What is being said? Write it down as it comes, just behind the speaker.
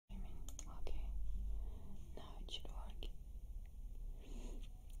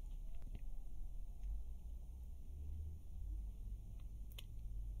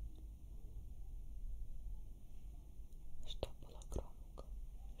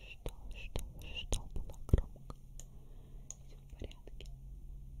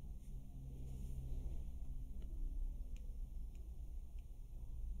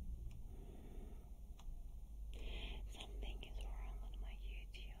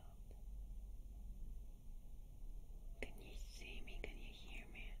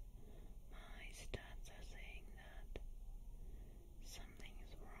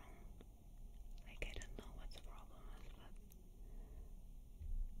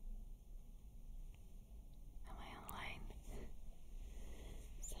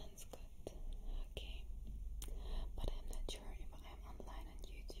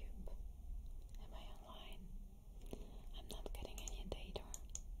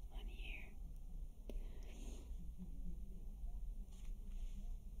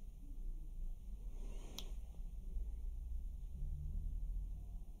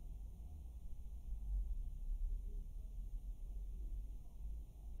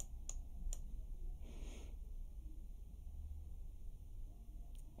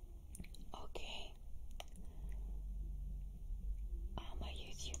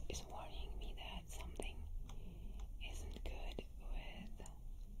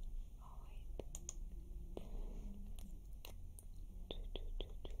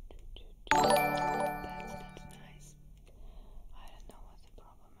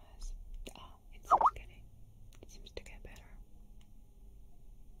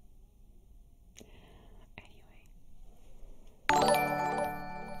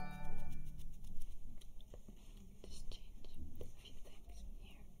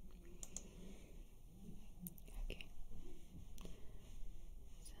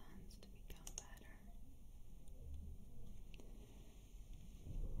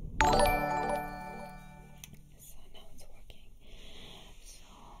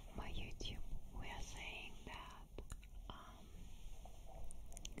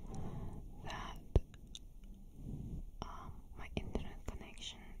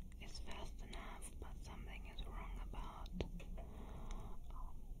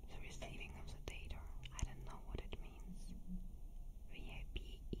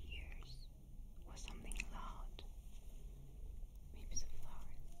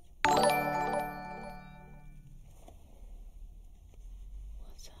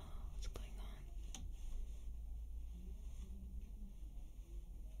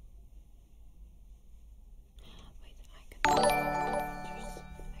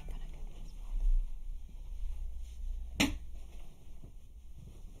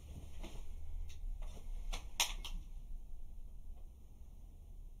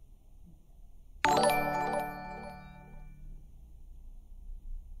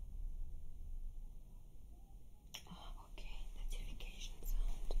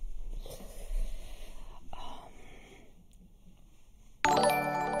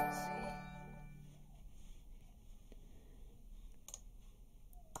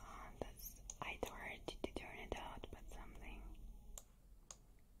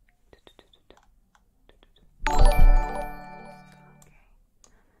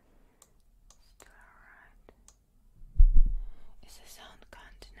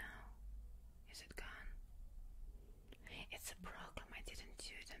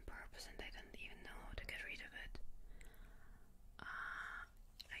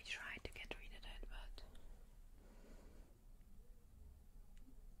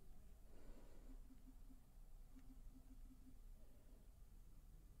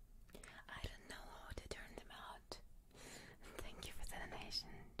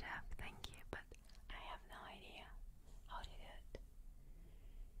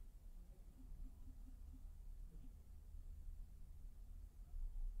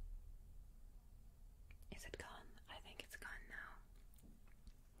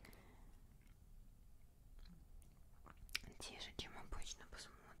тише, чем обычно.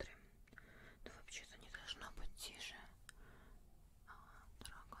 Посмотрим. Ну, вообще-то не должно быть тише.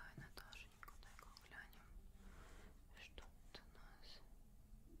 Дорогая Наташенька, дай-ка глянем, что тут у нас.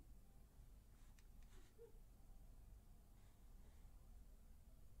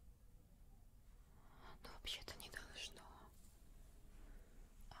 Ну, вообще-то не должно.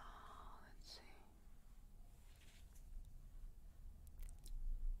 Let's see.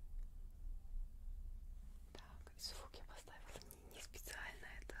 Так, звук я поставила не специально,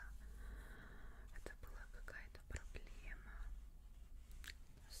 это была какая-то проблема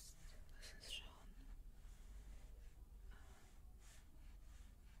с Zusammen.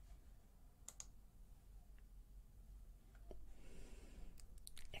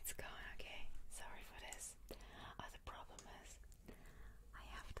 It's gone, okay. Sorry for this.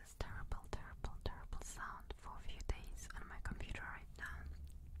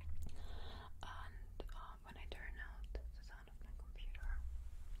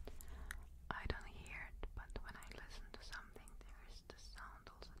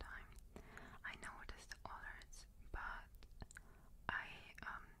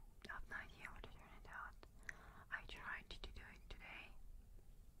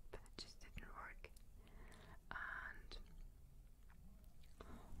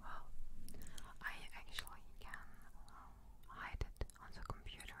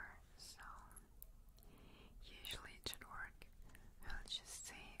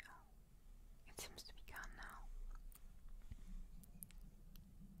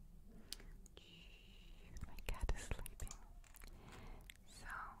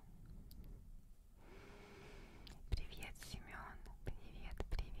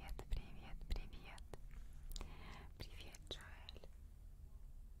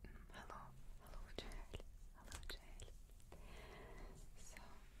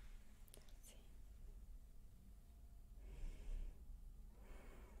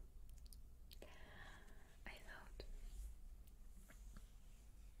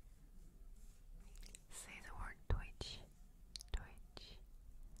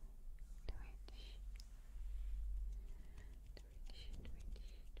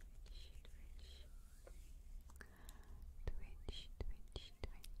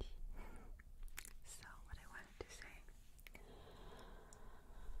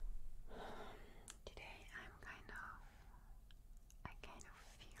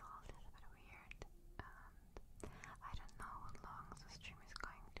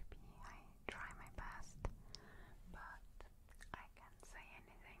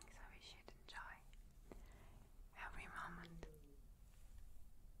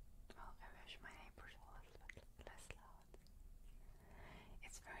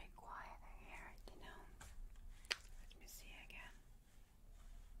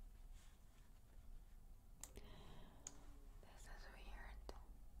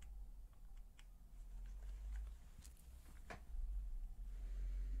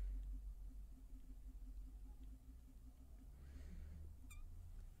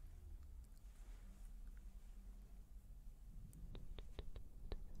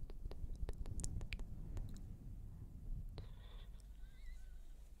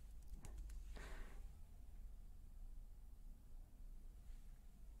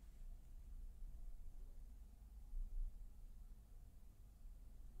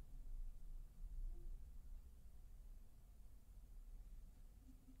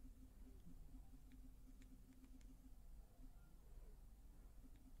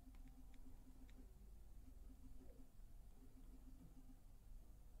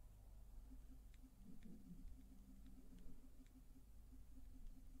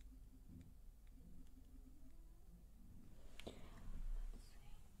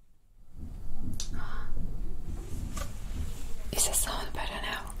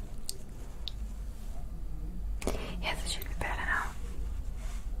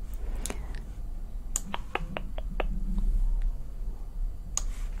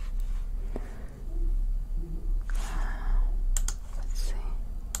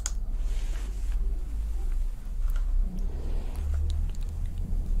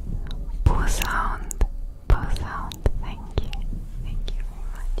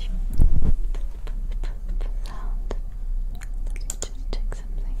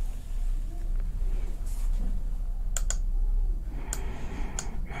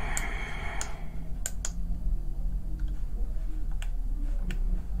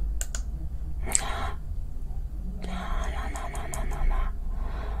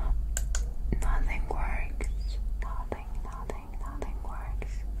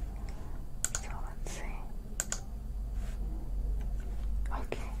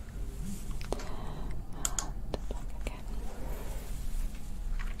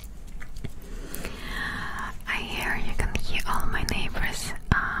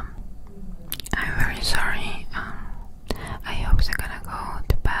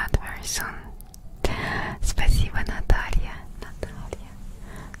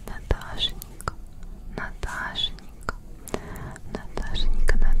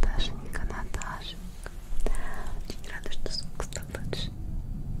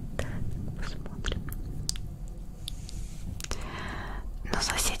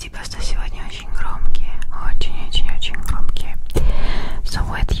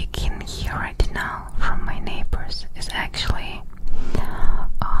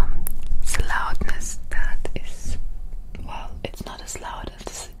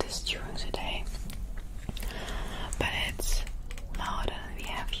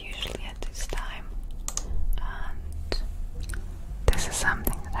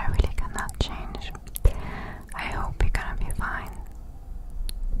 something that I really cannot change. I hope you're gonna be fine.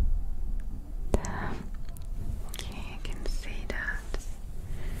 Okay, I can see that.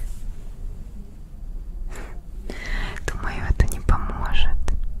 Думаю, это не поможет.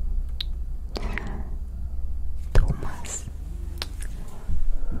 Томас.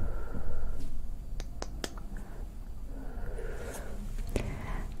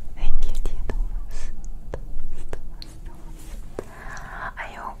 Thank you, dear Thomas. I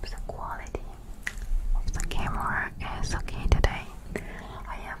hope the quality of the camera is okay today.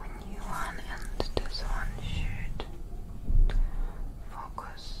 I have a new one and this one should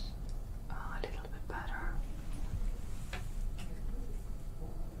focus a little bit better.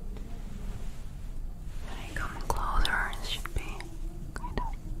 When I come closer, it should be kind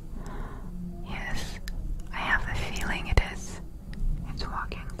of... Yes, I have the feeling it's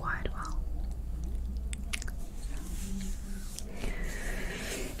working quite well.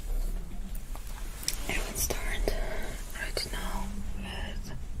 I would start right now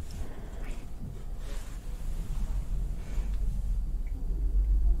with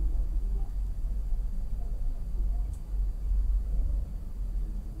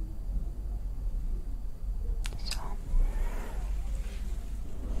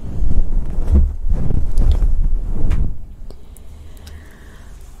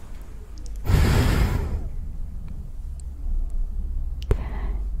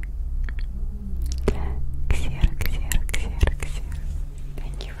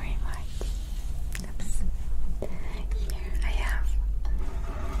Thank you very much. Oops. Here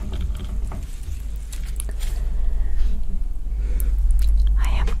I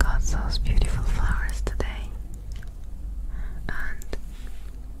have got those beautiful flowers today, and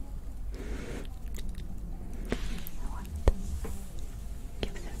I want to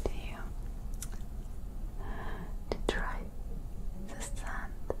give them to you to try the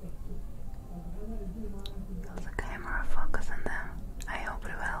sand. Will the camera focus on them? I hope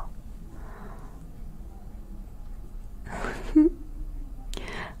it will.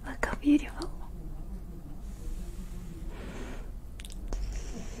 Look how beautiful.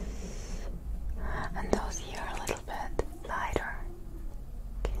 And those here are a little bit lighter.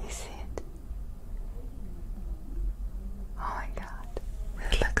 Can you see it? Oh my god.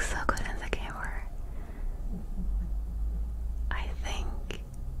 This looks so good in the camera. I think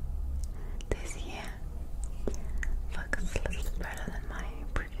this here focuses a little bit better than my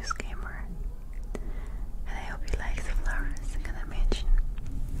previous camera. And I hope you like the flowers. I'm gonna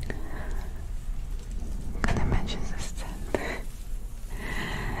mention this scent.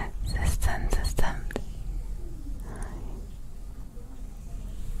 This scent. The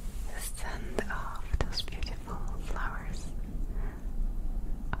scent of those beautiful flowers.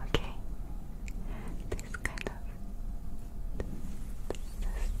 Okay. This kind of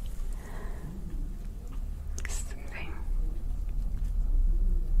this thing.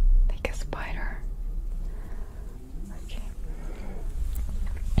 Like a spider. Okay.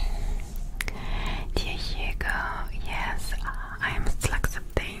 Dear Hugo, yes, I am still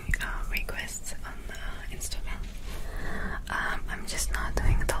accepting requests on Instagram. I'm just not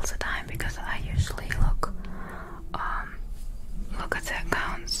doing it all the time because I usually look at the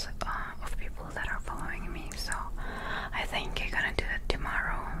accounts of people that are following me. So I think I'm gonna do it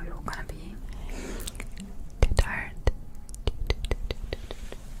tomorrow. You're gonna be too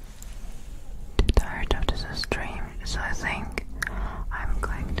tired after the stream. So I think I'm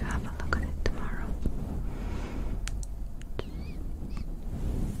going to have a look at it tomorrow.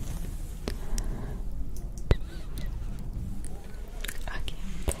 Okay,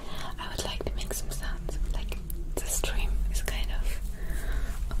 I would like to make some sounds. Like the stream is kind of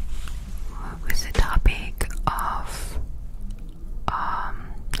with the topic of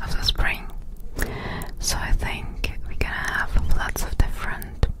the spring. So I think we're gonna have lots of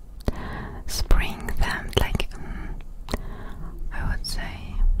different spring themed, like I would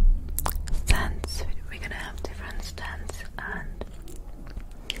say stands. We're gonna have different stands and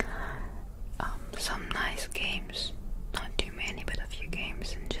some nice games. Not too many, but a few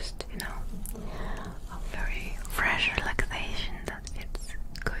games, and just, you know, a very fresh relaxation that fits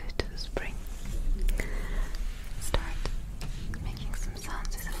good to the spring. Start making some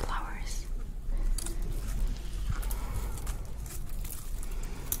sounds with the flowers.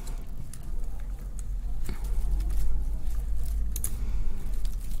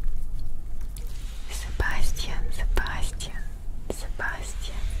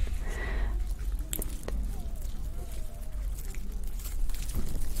 Sebastian.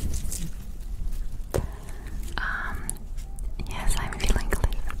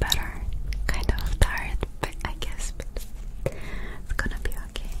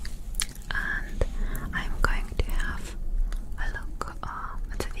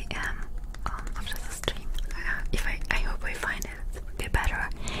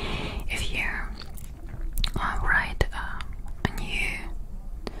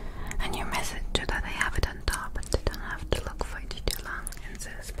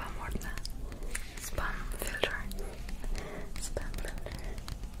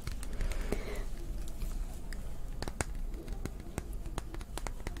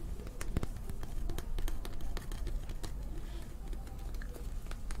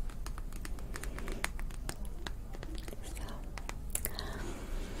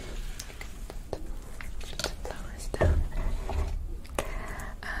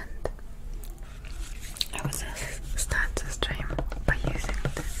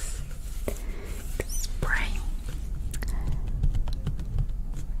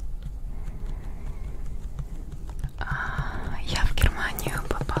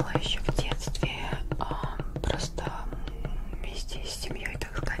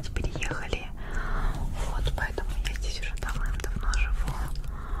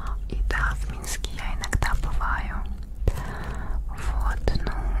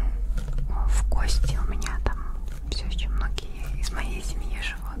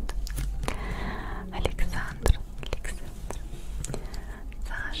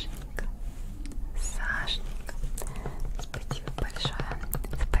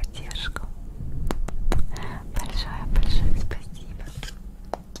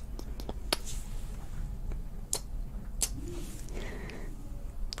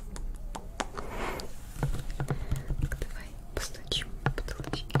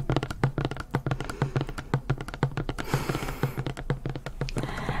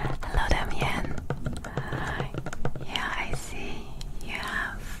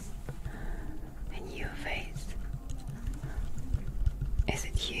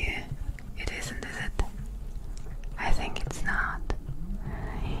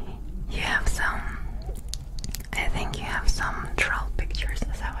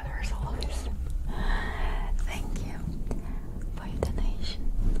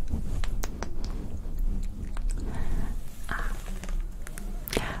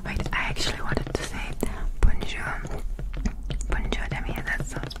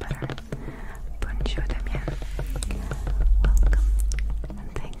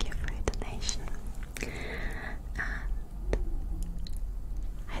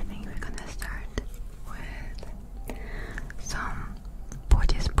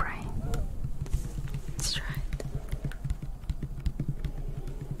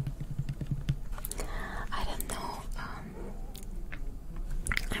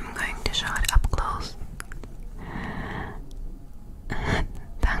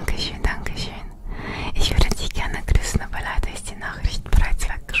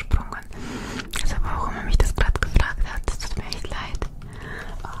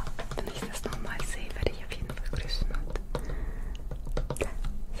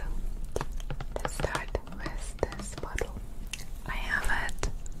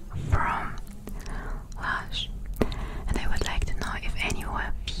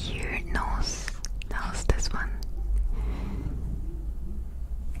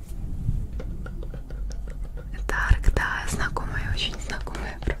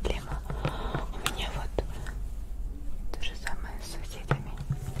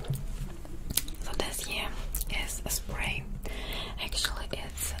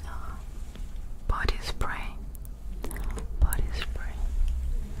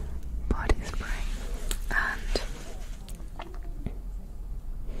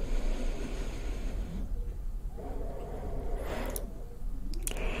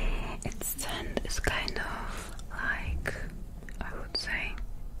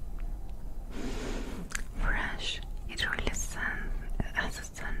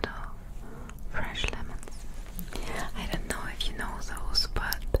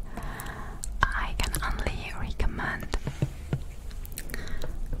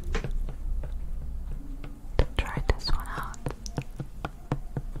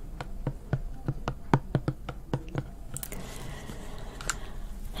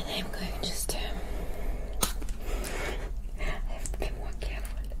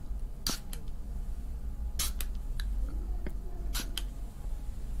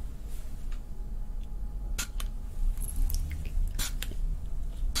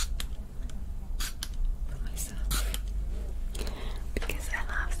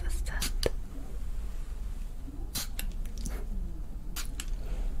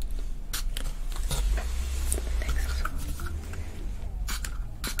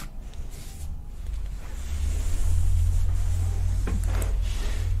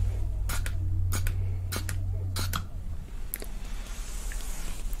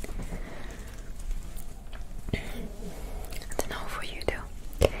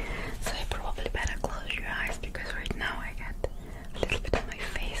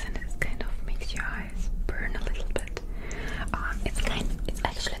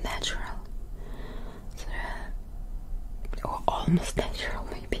 almost natural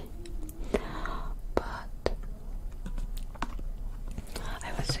maybe, but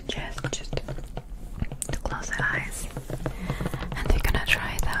I would suggest just to close the eyes and we're gonna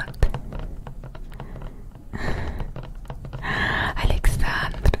try it out.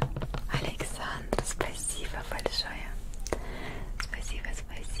 Александр, спасибо большое. Спасибо.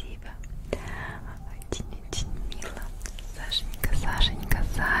 Очень мило.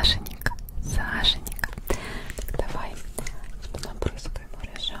 Сашенька. Так, давай набрызгаем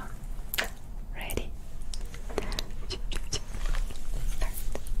урежем. Ready?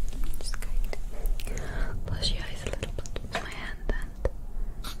 Just going to close your eyes a little bit with my hand and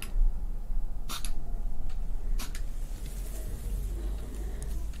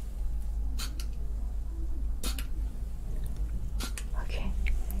okay.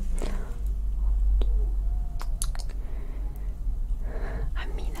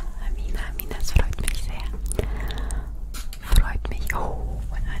 Amina, es freut mich sehr. Freut mich. Oh,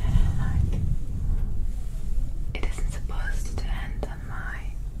 nein. It isn't supposed to end on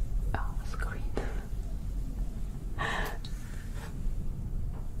my screen.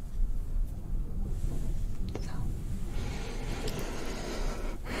 So.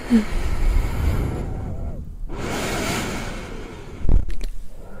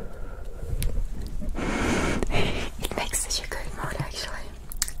 It makes such a good mood actually.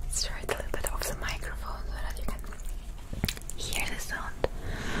 Let's try it a little bit off the microphone so that you can hear the sound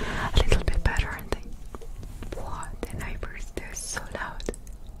a little bit better. And the neighbors, they're so loud.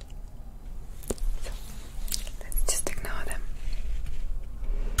 So let's just ignore them.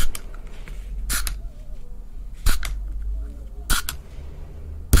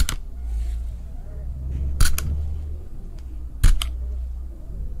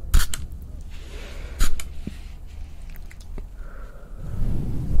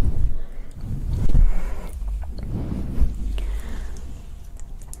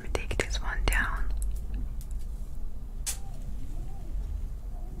 Let me take this one down.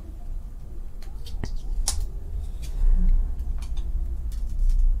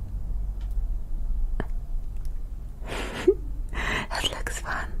 That looks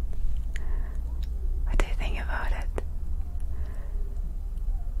fun. What do you think about it?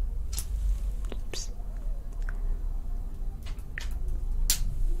 Oops.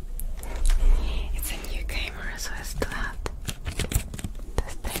 It's a new camera, so I still have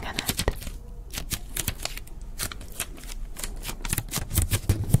this thing on it.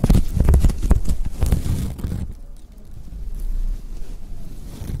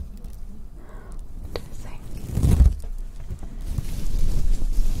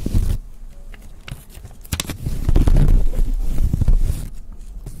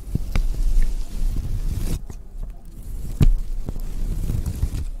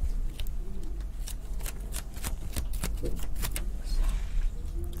 What do you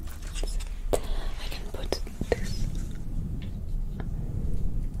think? I can put this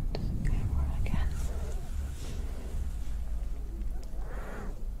camera again.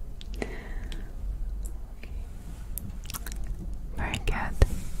 Okay. Very good.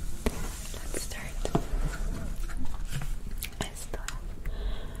 Let's start. I still have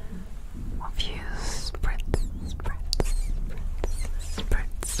a few spritz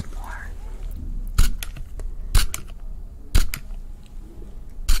more.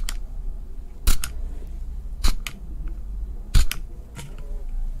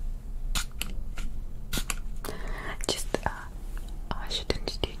 Just I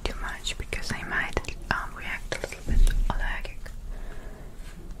shouldn't do too much because I might react a little bit allergic.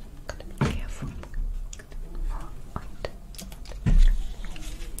 Gotta be careful.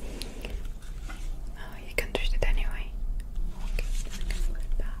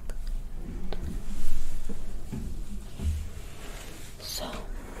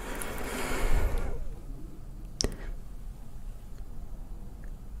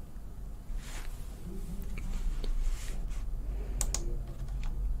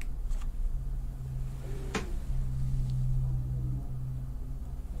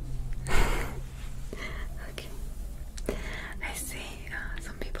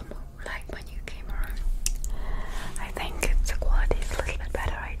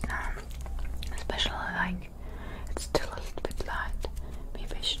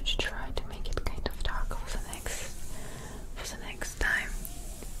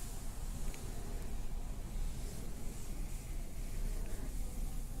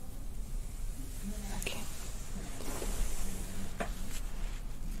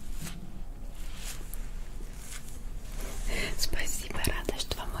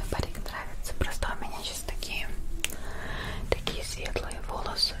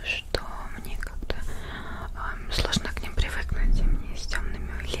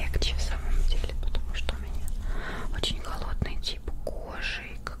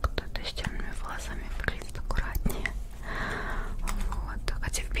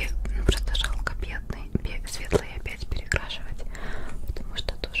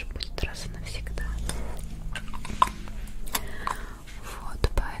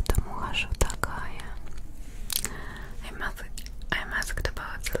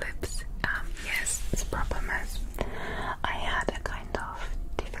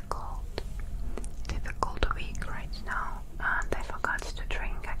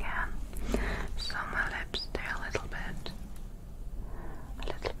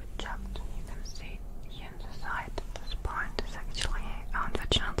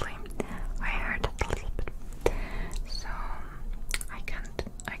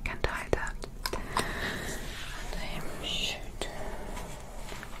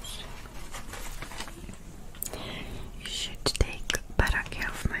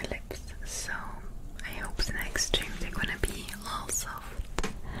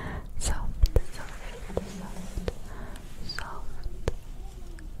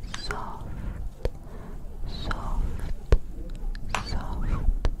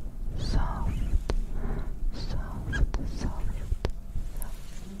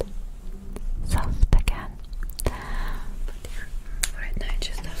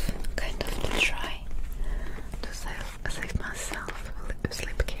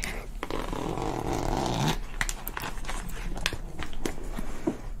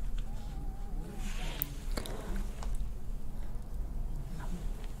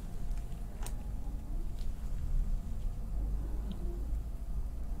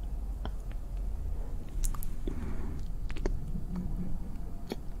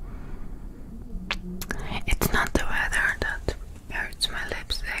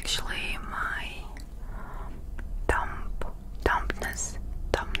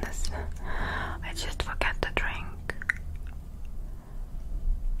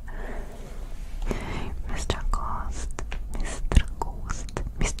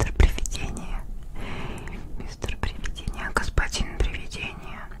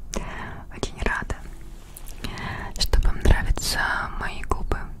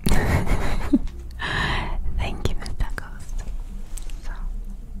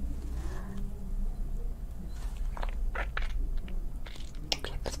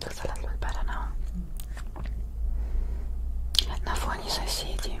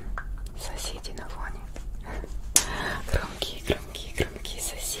 Соседи на фоне. Громкие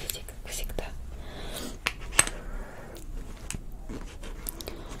соседи, как всегда.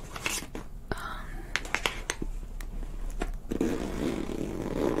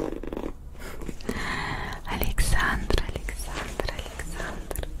 Александр.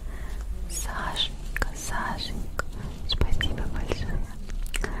 Сашенька, спасибо большое.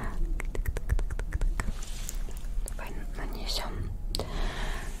 Давай нанесем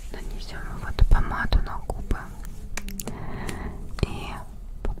вот эту помаду на губы и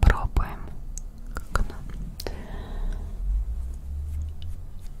попробуем, как она.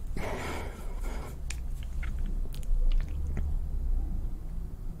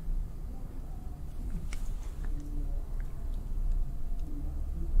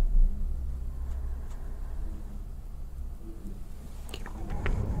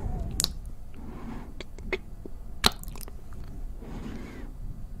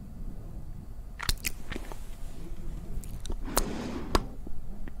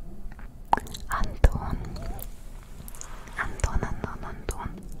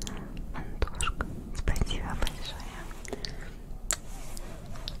 Антошка, спасибо большое.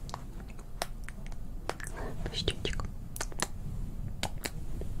 Пустючек.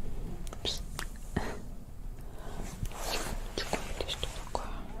 Это что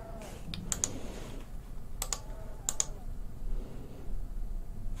такое?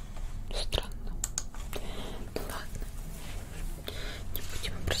 Странно. Ну ладно. Не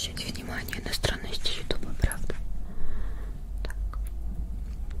будем обращать внимание на странности ютуба, правда? Так.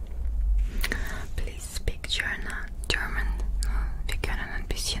 Please speak German. Wir können ein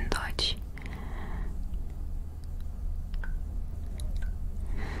bisschen Deutsch.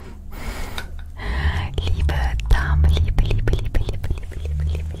 Liebe Dame, liebe Dame.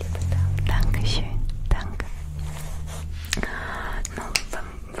 Dankeschön, danke. Ну,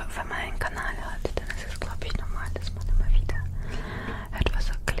 wenn man einen Kanal hat, dann ist es, glaube ich, normal, dass man immer wieder etwas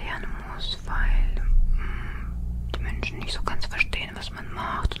erklären muss, weil die Menschen nicht so ganz verstehen, was man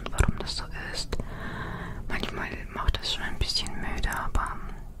macht und warum das so ist. Manchmal macht das schon ein bisschen müde, aber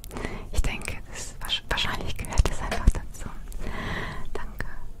ich denke, wahrscheinlich gehört es einfach dazu. Danke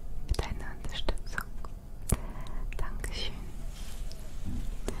für deine Unterstützung. Dankeschön.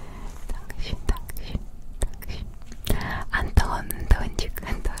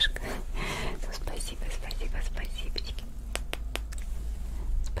 Антошка.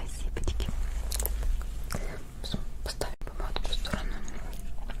 Спасибочки. Поставим помаду в сторону.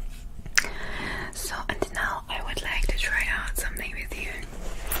 So, and now I would like to try out something with you.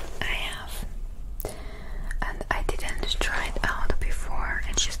 And I didn't try it out before.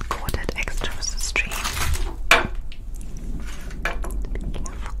 I just bought it extra for the stream. Be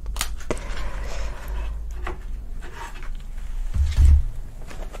careful.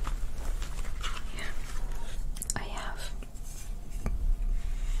 Yeah, I have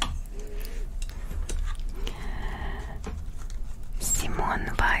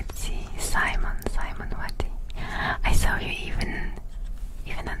Simon Vati. I saw you even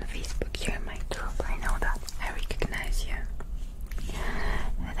on Facebook. You're in my group. I know that. I recognize you.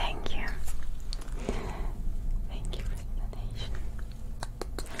 Thank you. Thank you for the donation.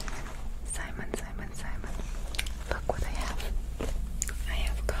 Simon. Look what I have. I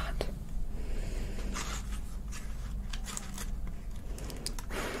have got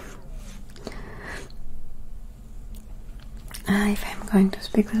if I'm going to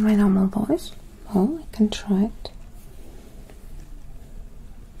speak with my normal voice, well, I can try it.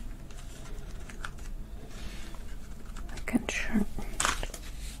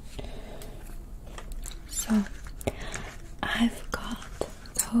 So, I've got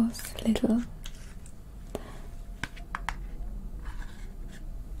those little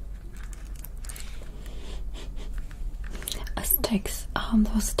sticks.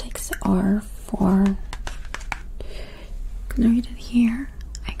 Those sticks are for, can I read it here?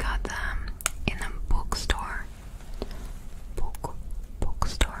 I got them in a bookstore.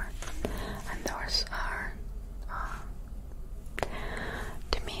 Bookstore. And those are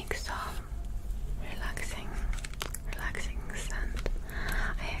to make some relaxing scent.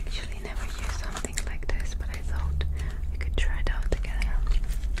 I actually never used something like this, but I thought we could try it out together.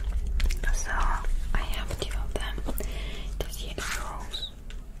 So I have two of them. This here is rose,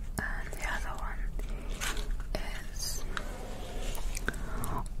 and the other one is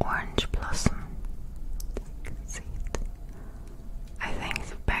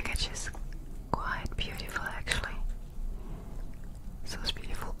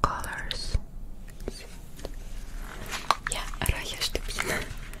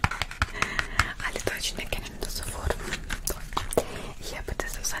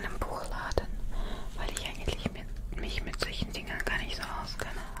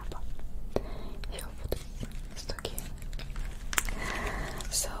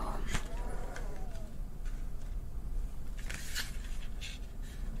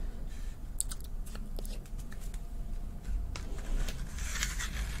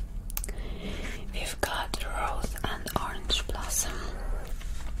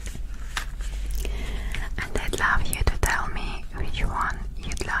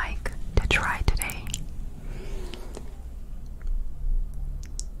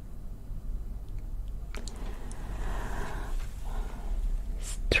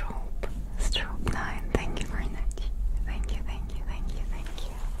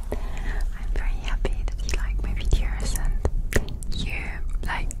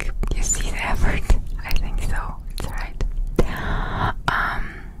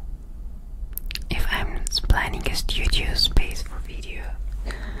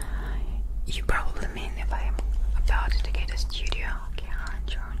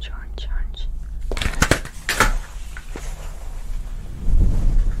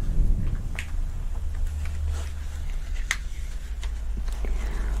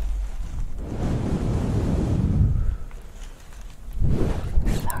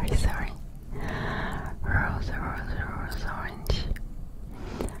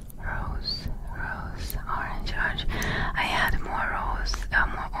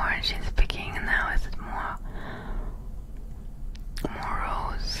she's picking now. Is it more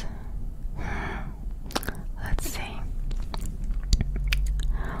rose? Let's see.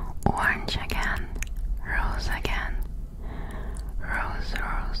 Orange again, rose again, rose,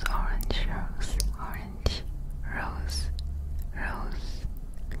 rose, orange, rose, orange, rose, rose.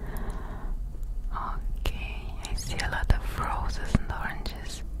 Okay, I see a lot of roses and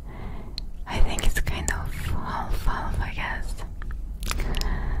oranges. I think it's kind of half, I guess.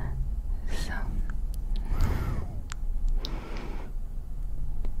 So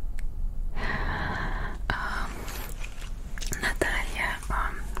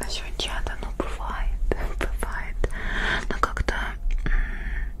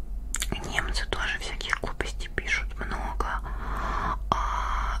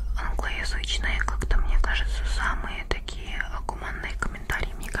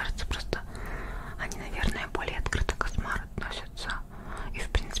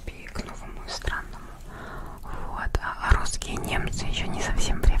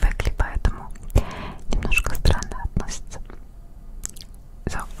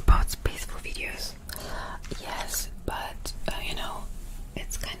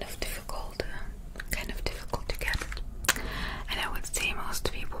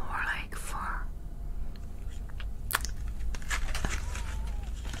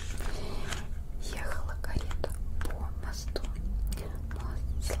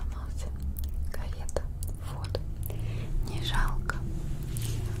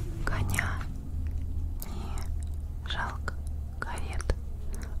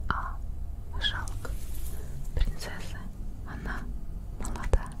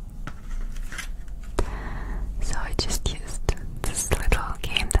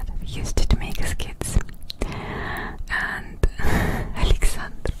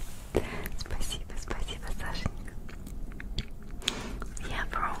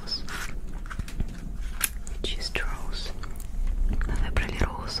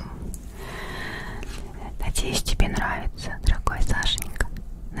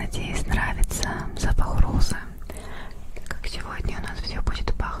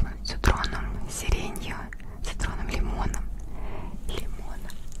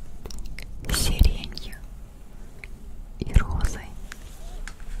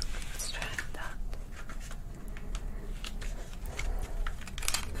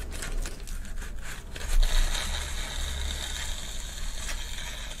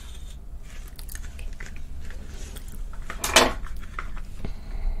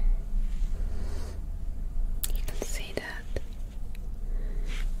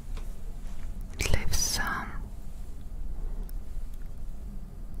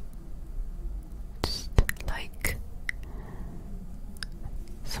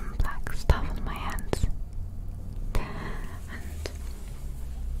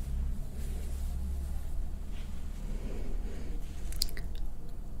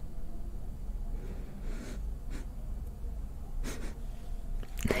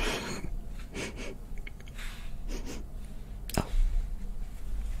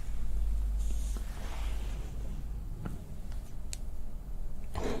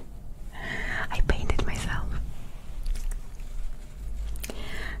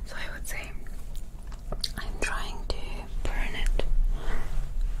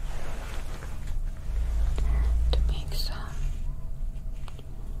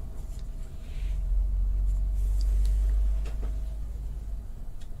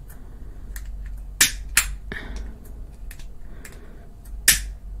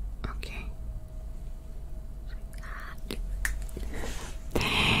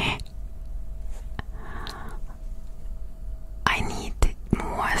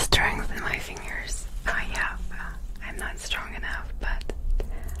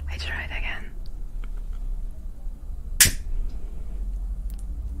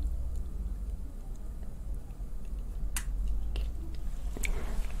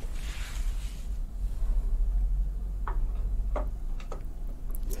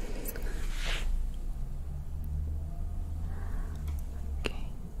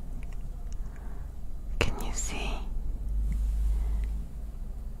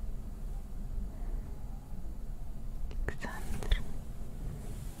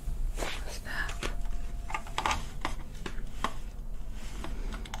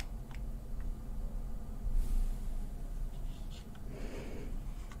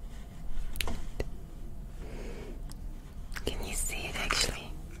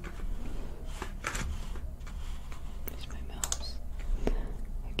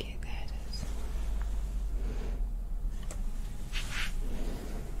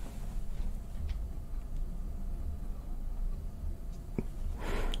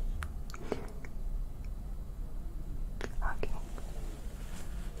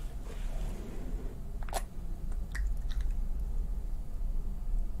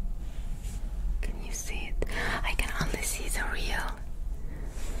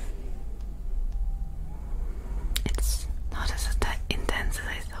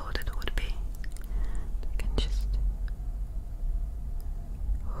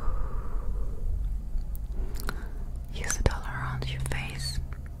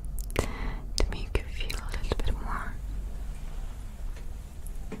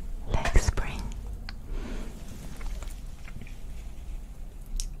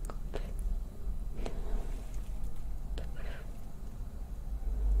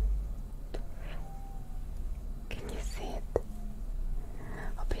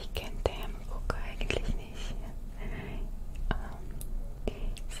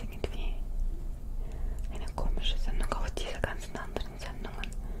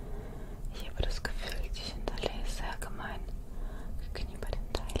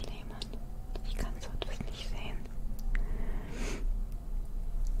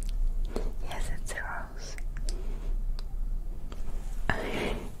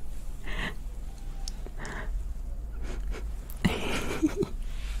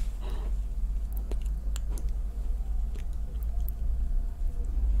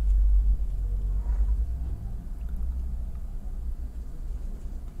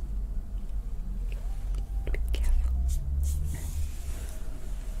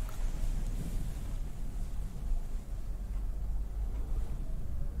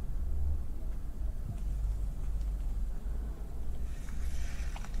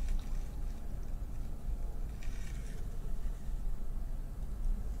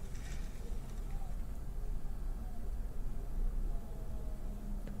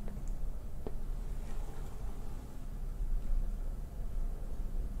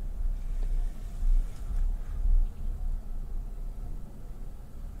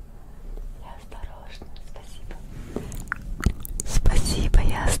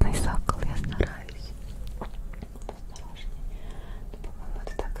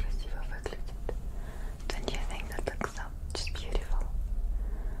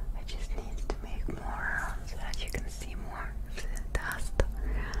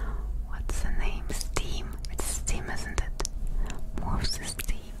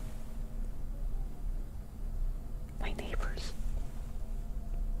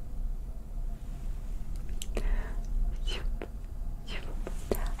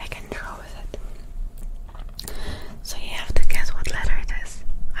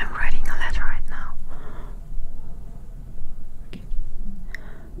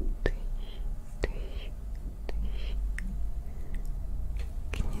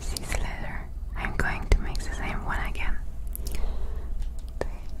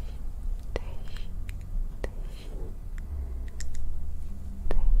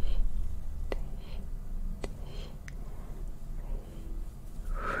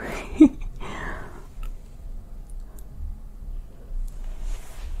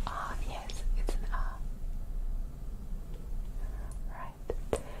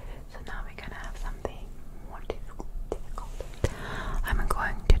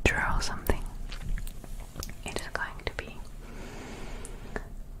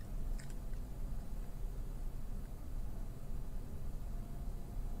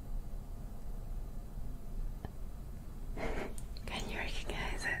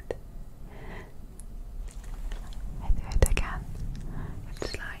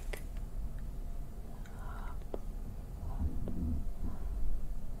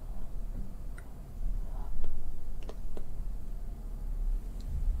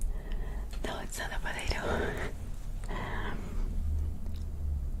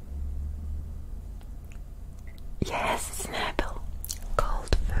Yes, it's an apple.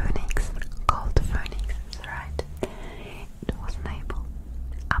 Gold phoenix. Gold phoenix, that's right. It was an apple.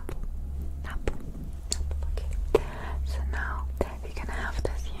 Apple. Apple. Apple, okay. So now we're gonna have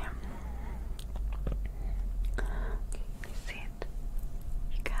this here. Okay, you see it?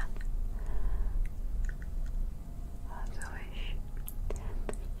 You can. As I wish.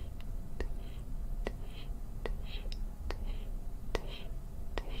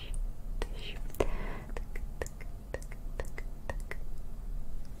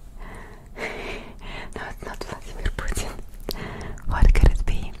 No, it's not Vladimir Putin. What could it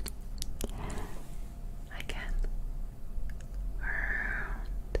be? I can.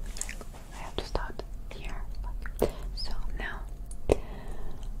 I have to start here. So now,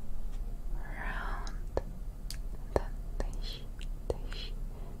 round, then dish, dish,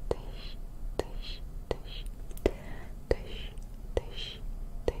 dish, dish, dish, dish, dish,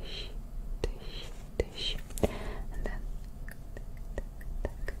 dish, dish, dish, and then,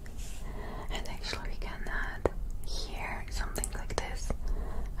 and actually we can add here something like this,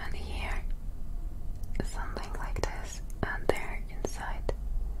 and here something like this, and there inside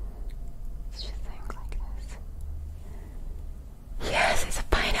something like this. Yes, it's a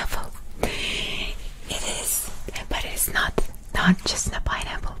pineapple. It is, but it's not just a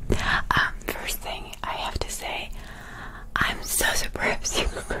pineapple. First thing I have to say, I'm so surprised you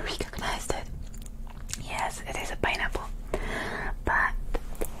recognized it. Yes, it is a pineapple, but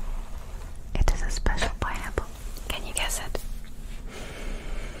it is a special pineapple. Can you guess it?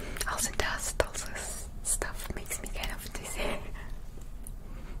 Also dust, all this stuff makes me kind of dizzy.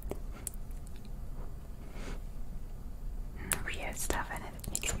 Weird stuff in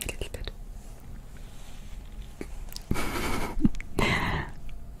it, makes me a little bit.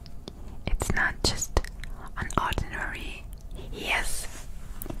 It's not just an ordinary. Yes,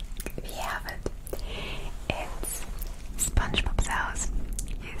 we have it. It's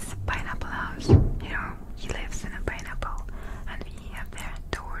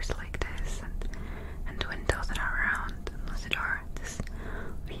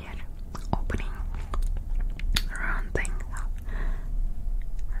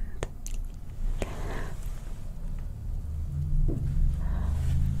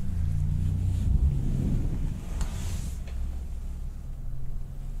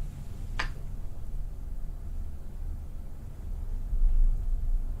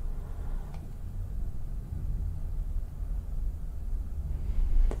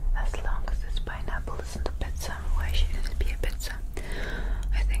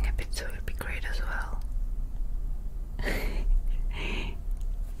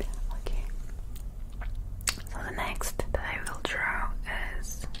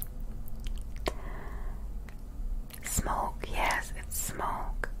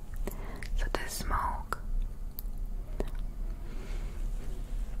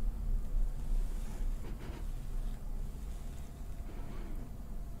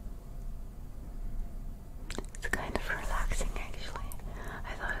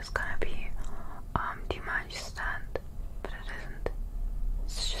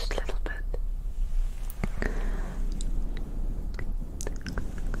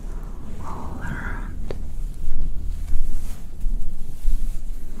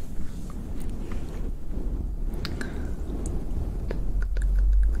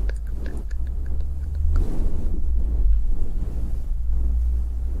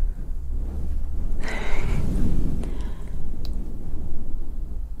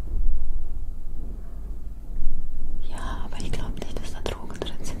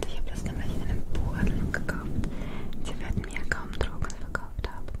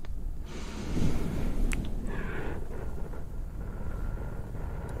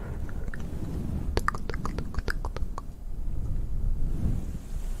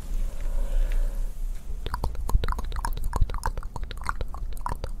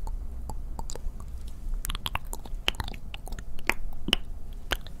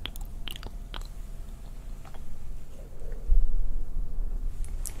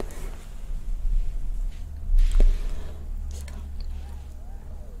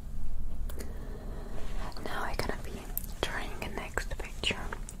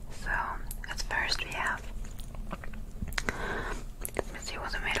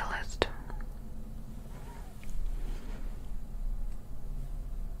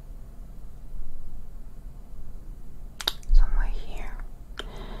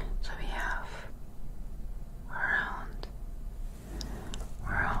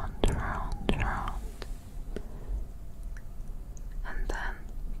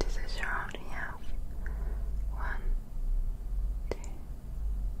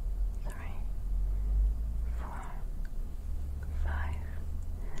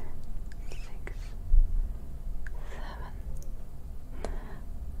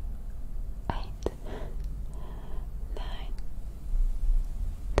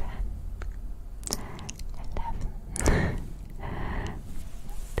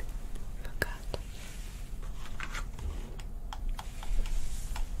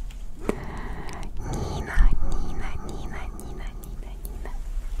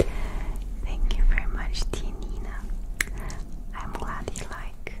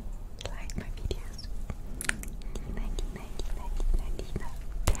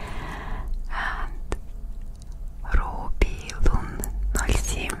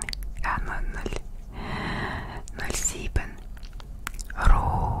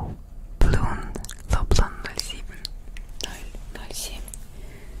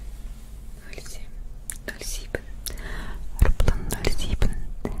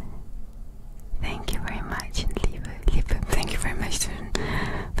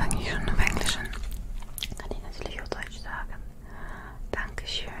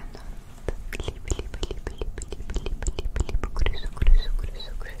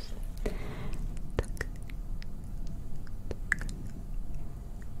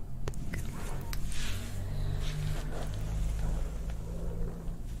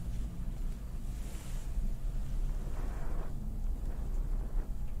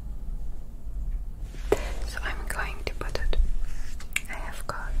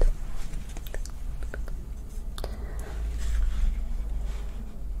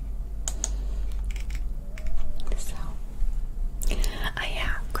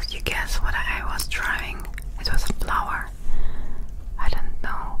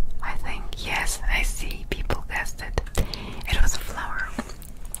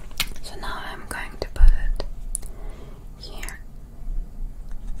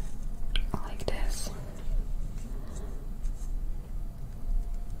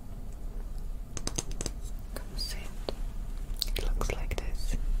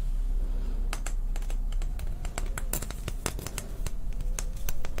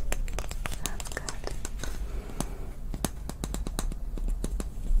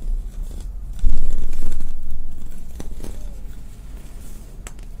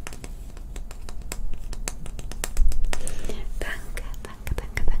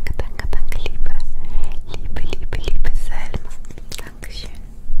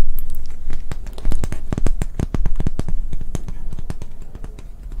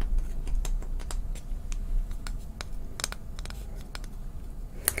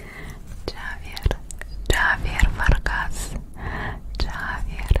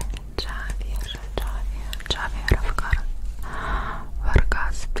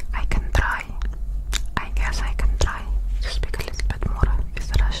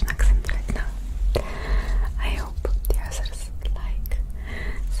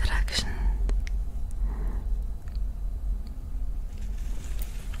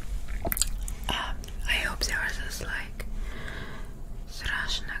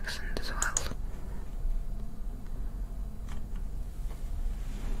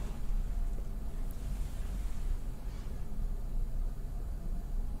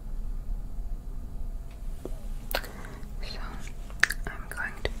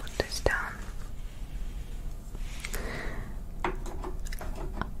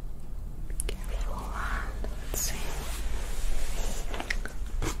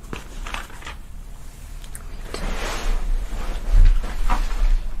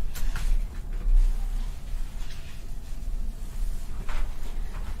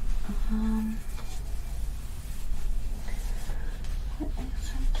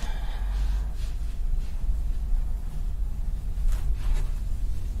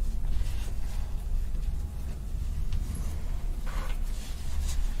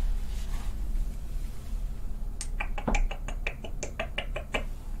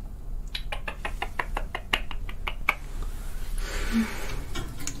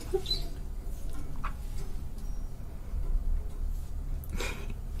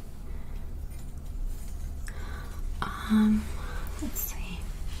Let's see.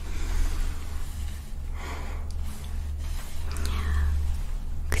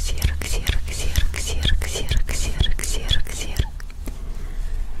 Ксер, ксер, ксер, ксер, ксер, ксер, ксер, ксер.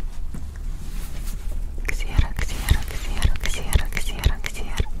 Ксер, ксер, ксер, ксер, ксер,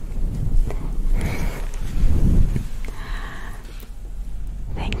 ксер.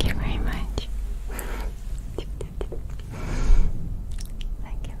 Thank you very much.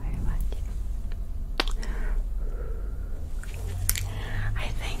 Thank you very much. I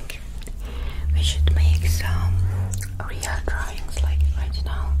think we should make some real drawings like right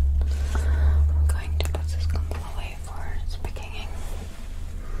now. I'm going to put this control away for its beginning.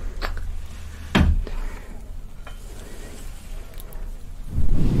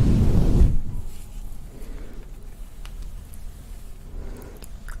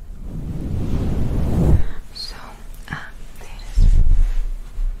 So, there it is.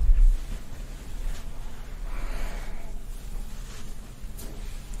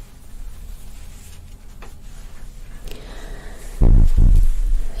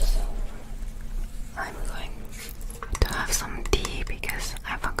 So, I'm going to have some tea because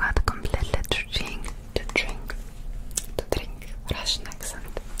I forgot completely to drink Russian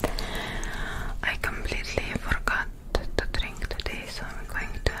accent. I completely forgot to drink today, so I'm going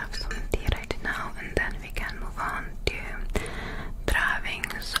to have some tea right now, and then we can move on to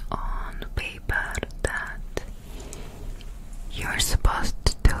drawings on paper that you're supposed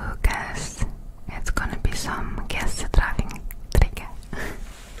to guess. It's gonna be some guess the drawing trigger.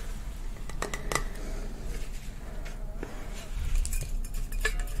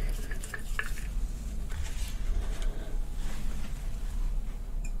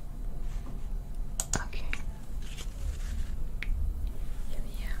 Okay. Here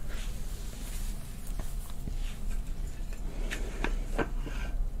we have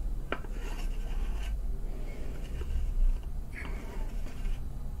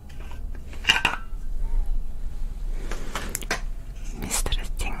Mr.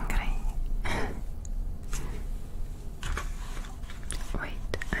 Stingray.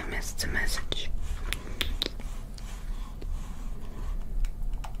 Wait, I missed the message.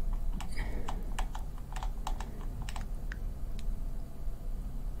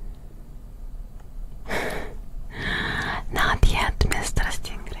 Not yet, Mr.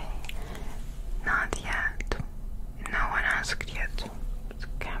 Stingray. Not yet. No one asked yet. The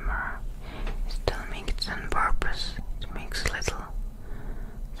camera still makes it on purpose. It makes the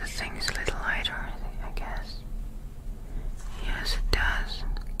things a little lighter, I guess. Yes, it does.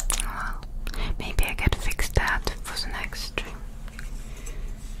 Well, maybe I could fix that for the next stream.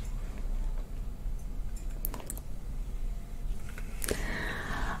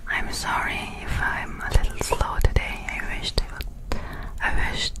 I'm sorry if I'm a little slow today. I wish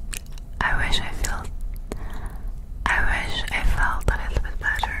I felt a little bit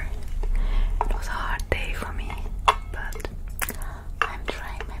better. It was a hard day for me, but I'm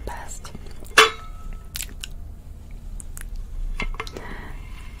trying my best.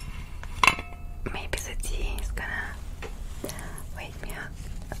 Maybe the tea is gonna wake me up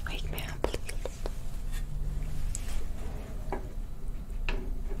a little bit.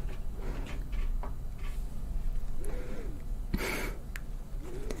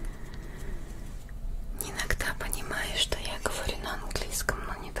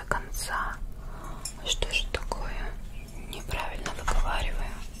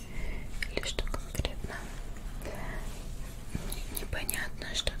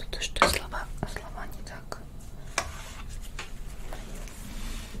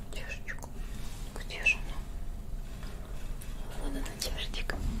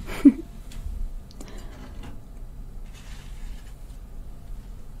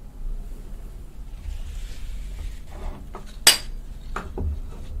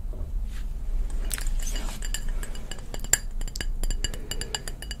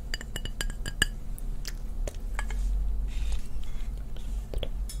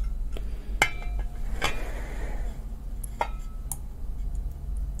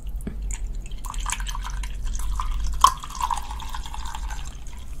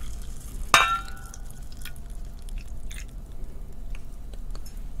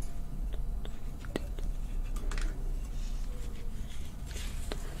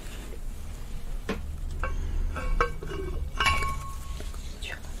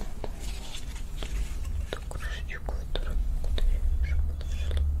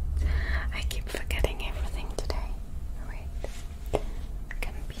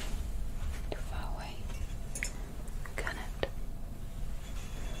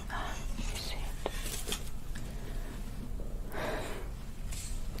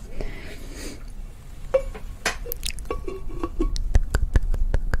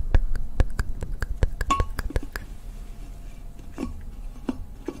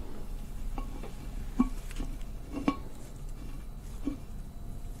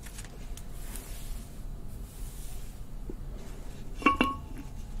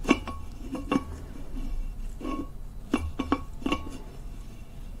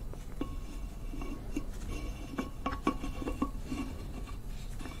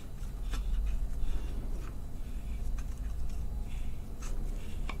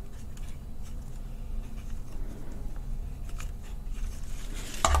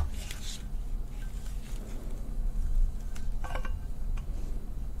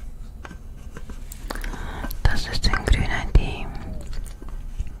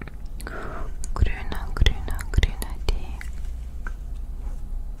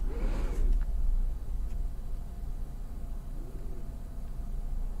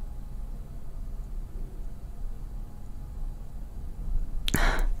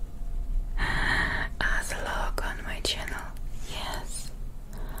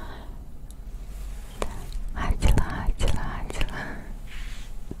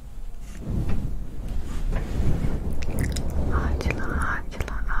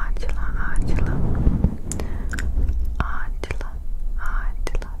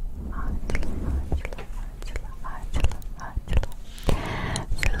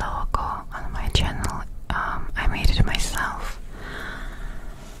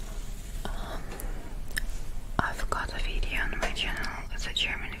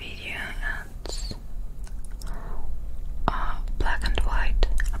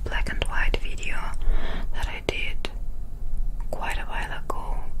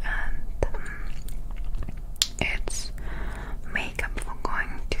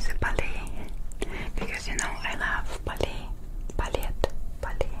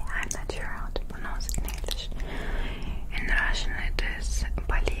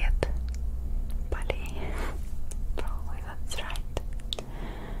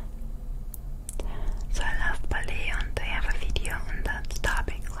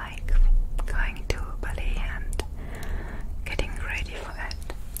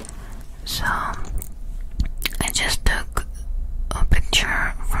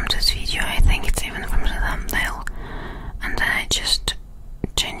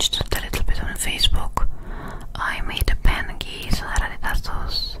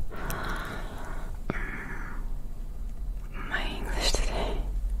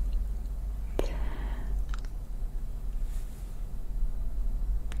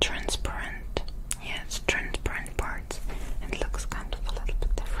 transparent. Yeah, it's transparent parts. It looks kind of a little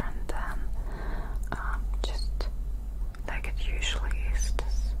bit different than just like it usually is.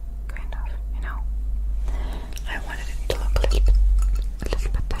 This kind of, you know. I wanted it to look a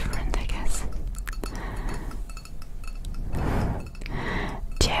little bit different, I guess.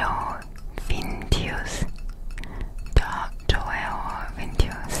 Geo Vintius. Joel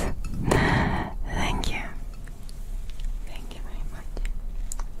Vintius. Thank you. Thank you very much.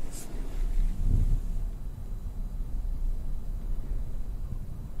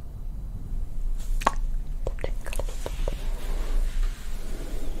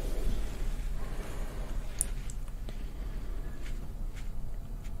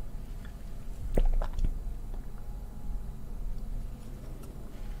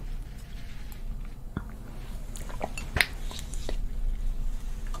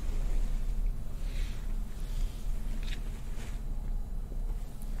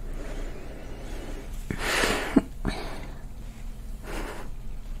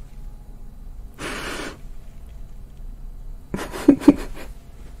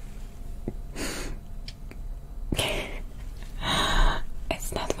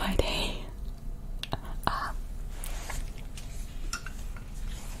 It's not my day.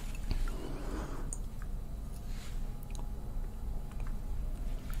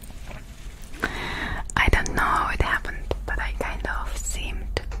 I don't know how it happened, but I kind of seem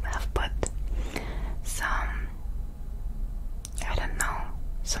to have put some, I don't know,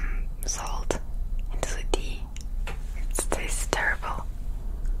 some salt into the tea. It tastes terrible.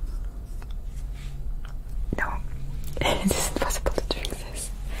 No, it isn't possible to drink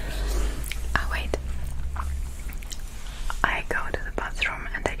this. Oh wait. I go to the bathroom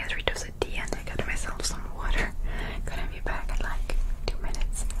and I get rid of the tea and I get myself some water. Gonna be back in like 2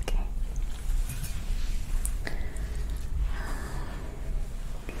 minutes, okay?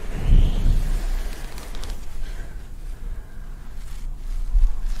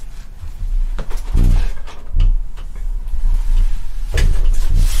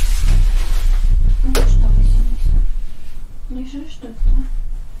 Лежишь что-то?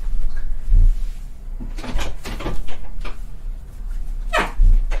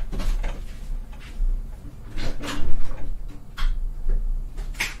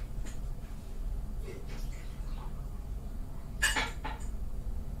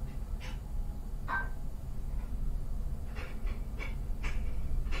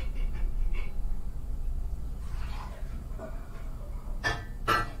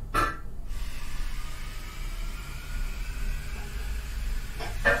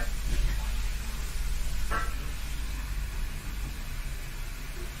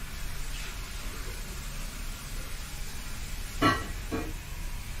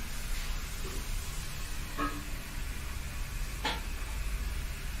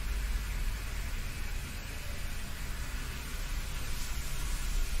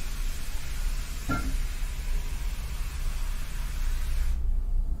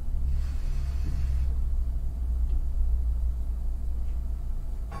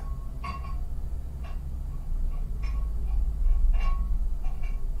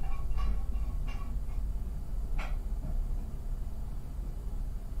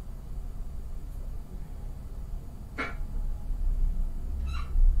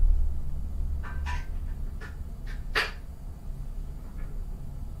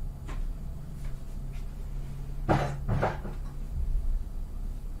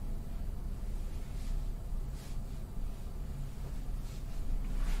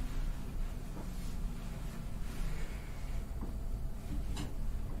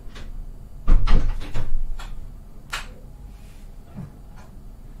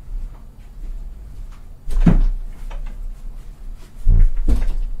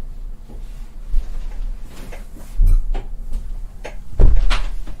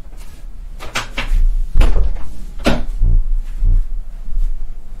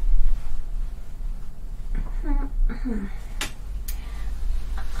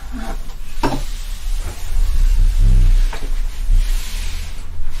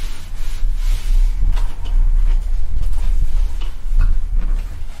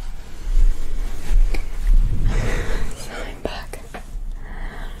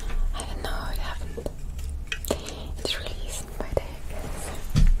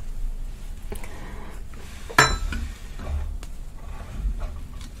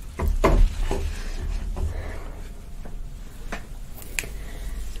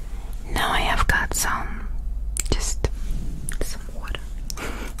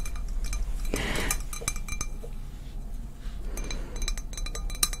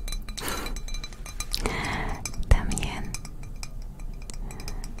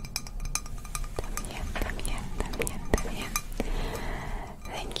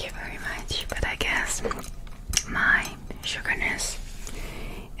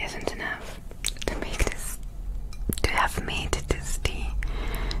 isn't enough to make this, to have made this tea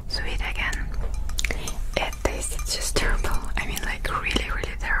sweet again. It tasted just terrible. I mean, like really,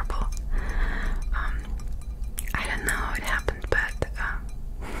 really terrible. I don't know how it happened, but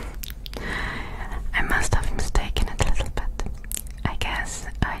I must have mistaken it a little bit. I guess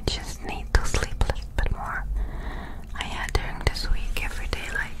I just need to sleep a little bit more. I had during this week every day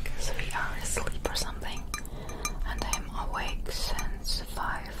like 3 hours sleep or something, and I'm awake since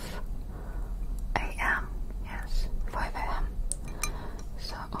 5 a.m. Yes, 5 a.m.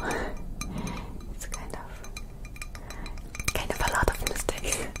 So it's kind of a lot of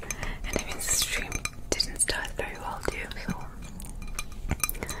mistakes. And I mean, the stream didn't start very well too, so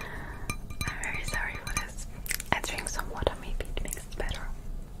I'm very sorry for this. I drink some water, maybe it makes it better.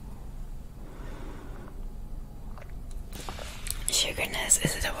 Sugarness,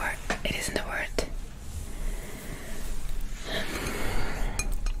 is it a word? It isn't a word.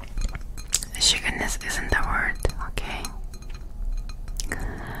 Sugarness isn't a word, okay?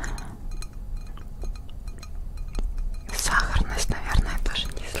 Сахарность, наверное, тоже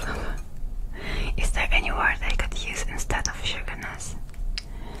не слово. Is there any word I could use instead of sugarness?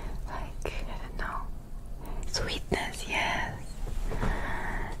 Like, I don't know. Sweetness, yes.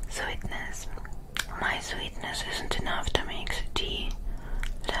 Sweetness. My sweetness isn't enough to make the tea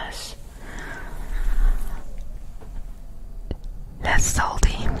less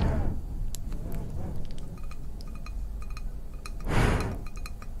salty.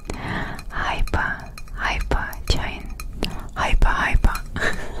 Hyper, Jane. Hyper.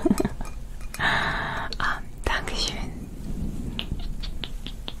 Dankeschön.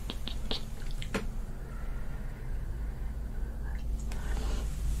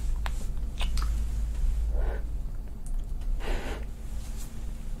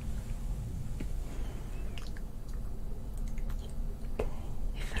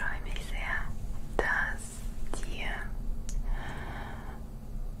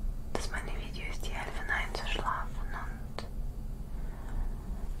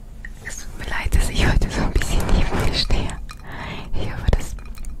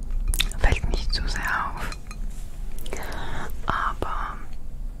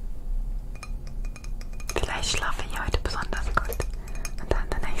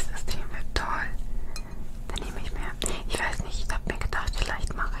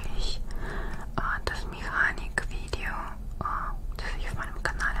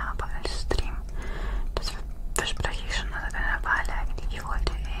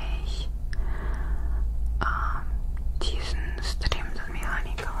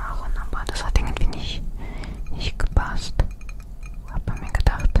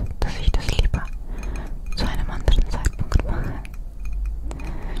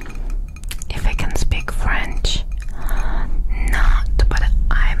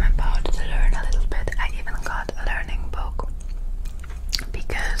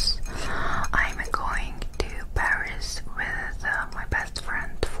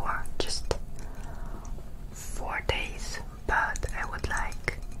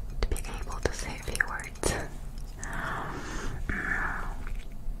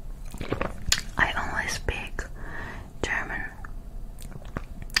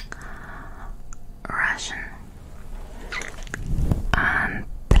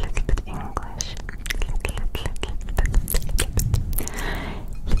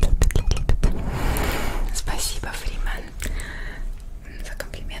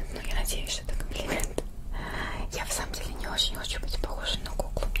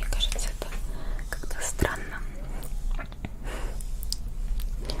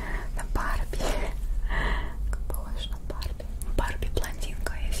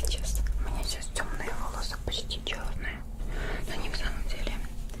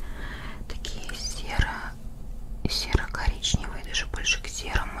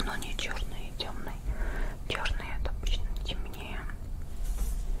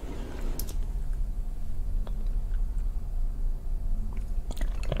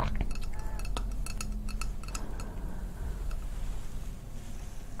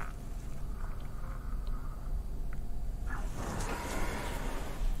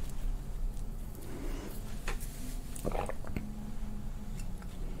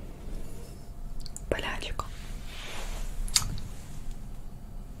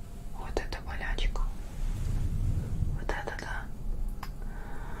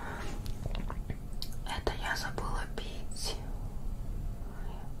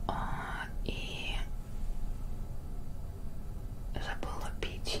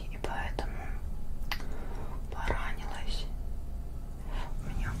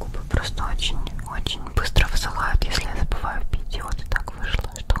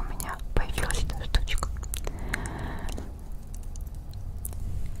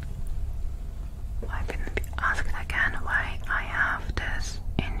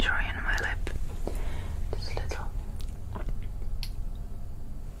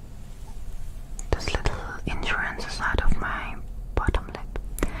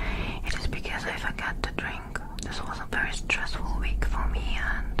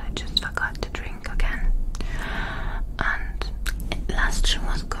 stream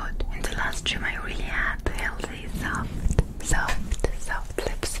was good. In the last stream I really had healthy, soft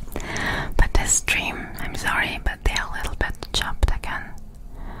lips. But this stream, I'm sorry, but they're a little bit chopped again.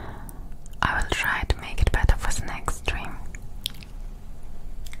 I will try to make it better for the next stream.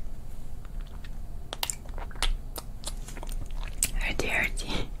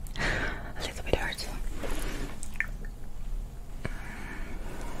 Hurty, a little bit hurty.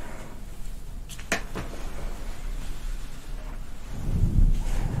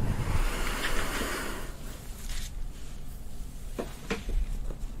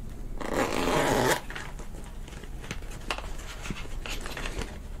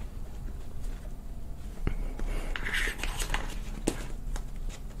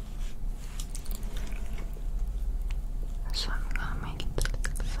 So I'm gonna make it a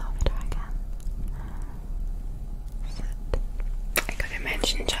little softer again. I could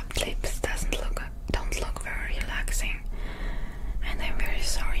imagine chopped lips don't look very relaxing, and I'm very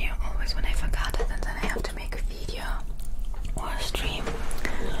sorry always when I forgot it, and then I have to make a video or a stream,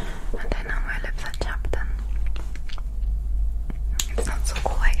 and then now my lips are chopped, and it's not so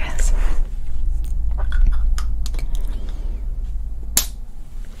cool, I guess.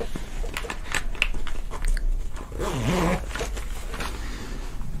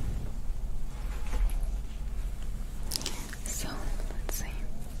 So, let's see.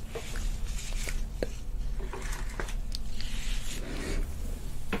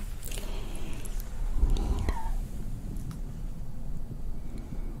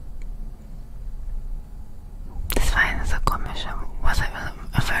 Das war eine so komische, was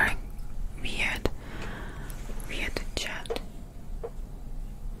a very weird chat.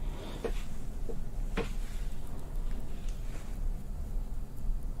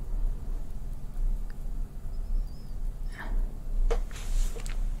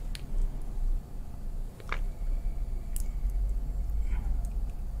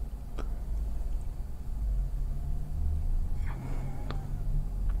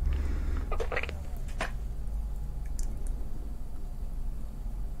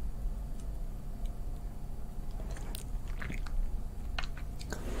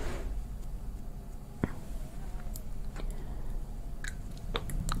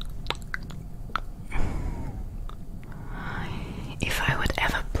 If I would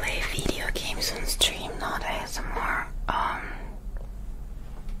ever play video games on stream, not ASMR,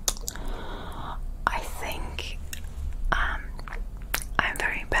 I think I'm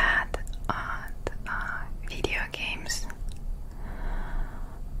very bad at video games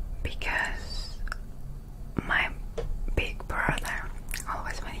because my big brother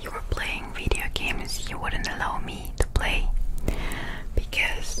always, when you were playing video games, you wouldn't allow me to play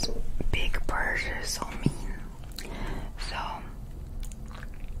because big brothers are so mean. So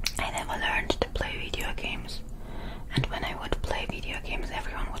I never learned to play video games, and when I would play video games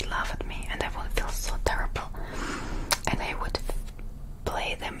everyone would laugh at me and I would feel so terrible, and I would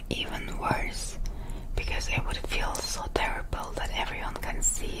play them even worse because I would feel so terrible that everyone can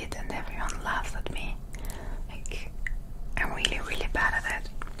see it and everyone laughs at me. Like, I'm really bad at it.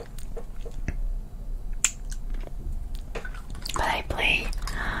 But I play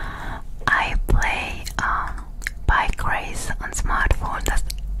bike race on smartphone. Does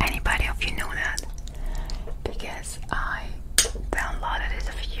anybody of you know that? Because I downloaded it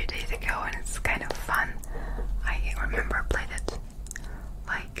a few days ago and it's kind of fun. I remember I played it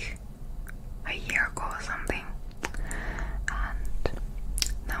like a year ago or something, and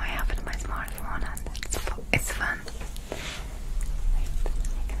now I have it on my smartphone and it's fun.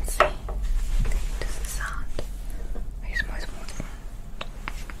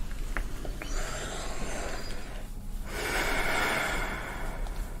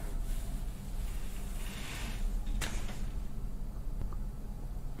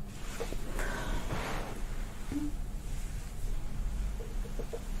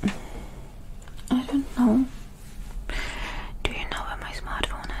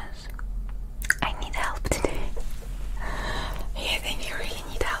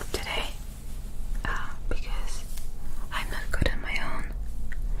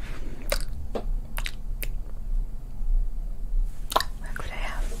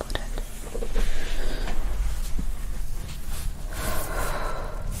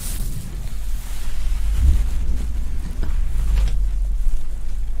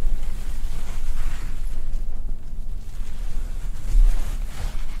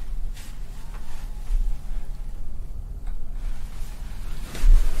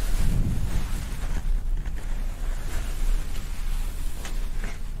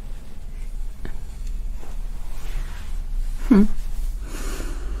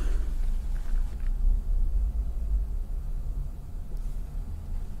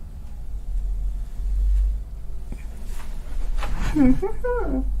 It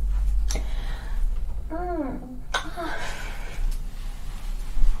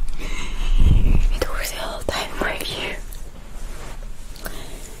was the all-time review.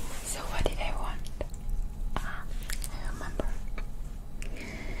 So what did I want? I remember.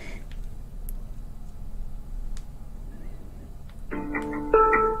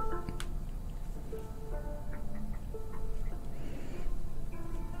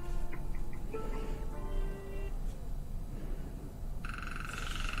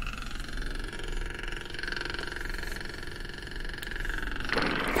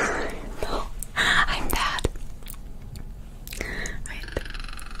 No, I'm dead. Wait.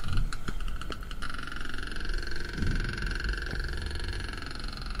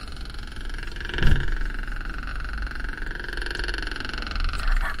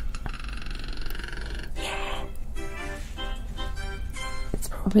 Yeah. It's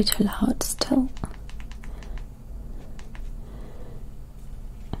probably too loud still.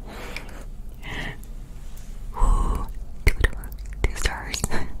 Ooh, two stars.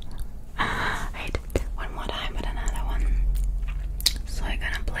 Wait, one more time with another one. So I'm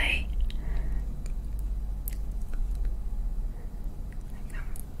gonna play.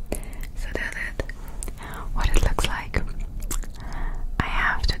 So that's it. What it looks like. I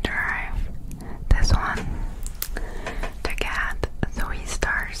have to drive this one to get 3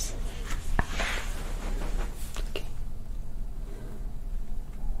 stars. Okay.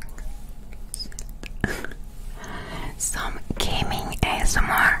 Some gaming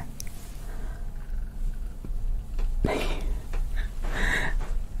ASMR.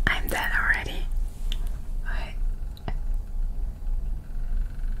 I'm dead already. Wait.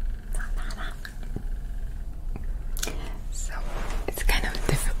 So it's kind of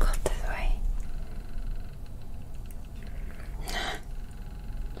difficult this way. Yeah.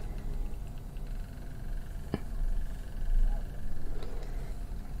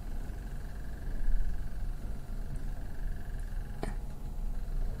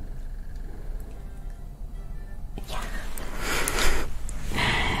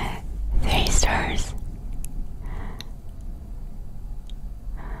 3 stars.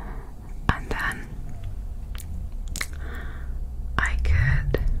 And then I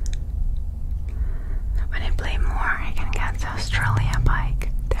could, when I play more, I can get the Australia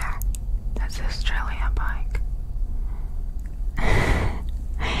bike. There. That's the Australia bike.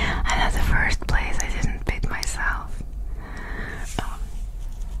 And at the first place I didn't beat myself. Oh.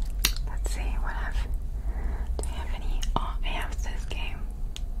 Let's see what do I have any? Oh, I have this game.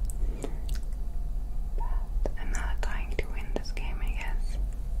 But I'm not going to win this game, I guess.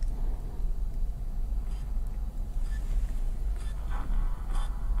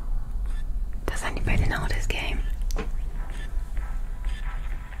 Does anybody know this game?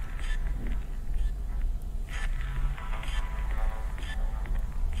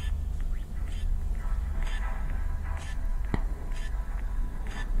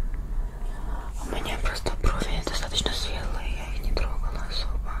 У меня просто брови достаточно светлые, я их не трогала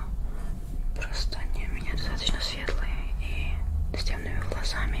особо. Просто они у меня достаточно светлые и с темными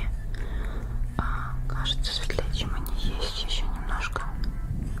волосами. Кажется, светлее, чем они есть, еще немножко.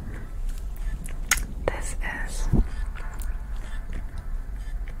 This is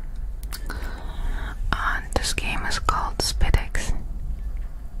this game is called Spitix.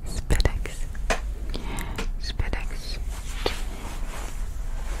 Spitix. Spitix.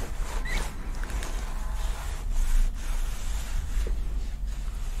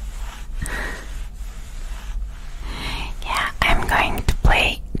 Yeah, I'm going to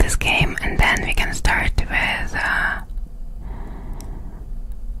play this game and then we can start with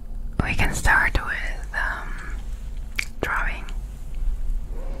drawing.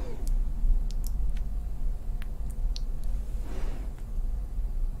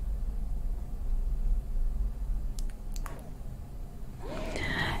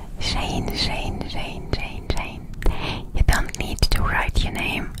 Shane. You don't need to write your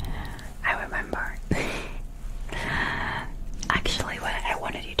name. I remember. Actually, what I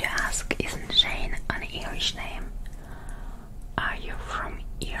wanted you to ask, isn't Shane an Irish name? Are you from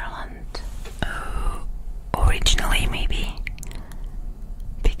Ireland? Oh, originally maybe.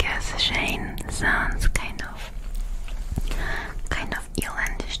 Because Shane sounds kind of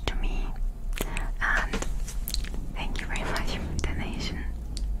Irlandish to me. And thank you very much for the donation.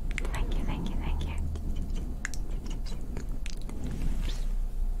 Thank you.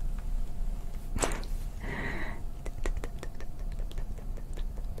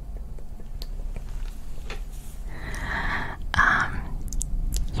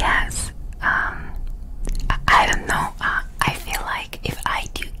 Yes. I don't know. I feel like if I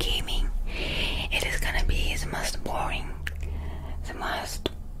do gaming, it is gonna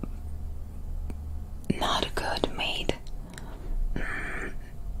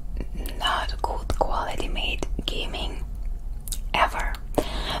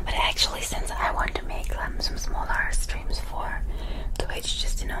smaller streams for Twitch,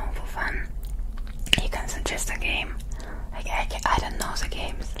 just, you know, for fun. You can suggest a game. Like, I don't know the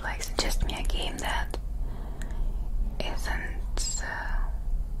games. Like, suggest me a game that isn't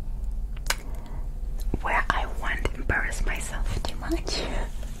where I won't embarrass myself too much.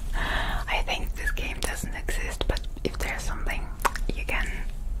 I think this game doesn't exist, but if there's something you can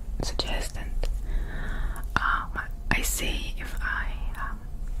suggest, and I see if I,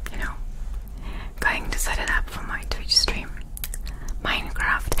 you know, going to set it up for my Twitch stream.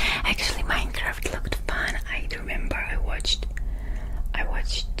 Minecraft. Actually, Minecraft looked fun. I remember I watched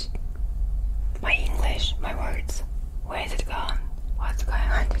my English, my words. Where is it gone? What's going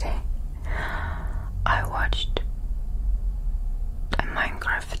on today? I watched a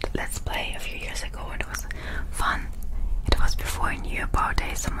Minecraft Let's Play a few years ago, and it was fun. It was before I knew about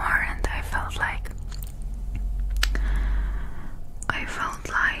ASMR, and I felt like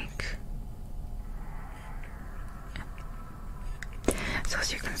so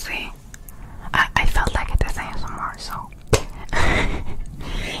as you can see, I felt like it is ASMR, so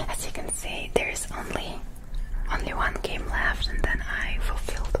as you can see, there's only one game left, and then I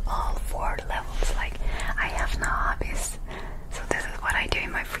fulfilled all 4 levels. Like, I have no hobbies, so this is what I do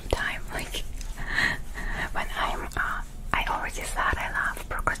in my free time. Like, when I already said I love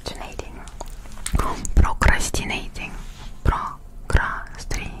procrastinating.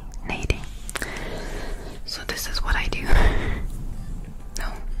 So this is what I do. No,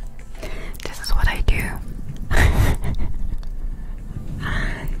 this is what I do.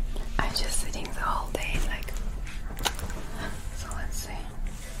 I'm just sitting the whole day, like. So let's see.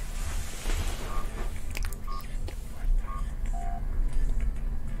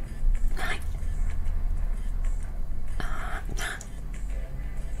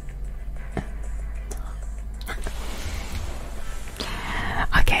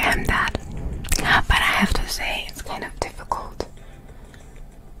 Okay, I'm that. But I have to say, it's kind of difficult.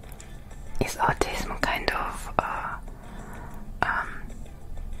 Is autism kind of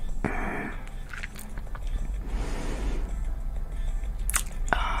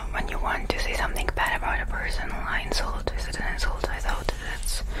when you want to say something bad about a person, an insult? Is it an insult? I thought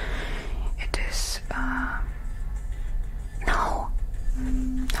it is. No,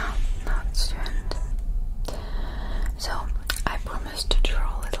 not student. So I promised to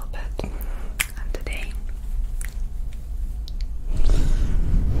draw a little bit today.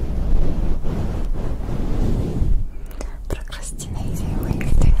 Procrastinating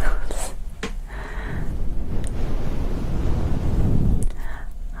makes tingles.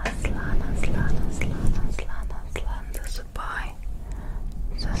 Aslan,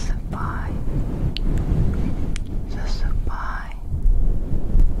 засыпай.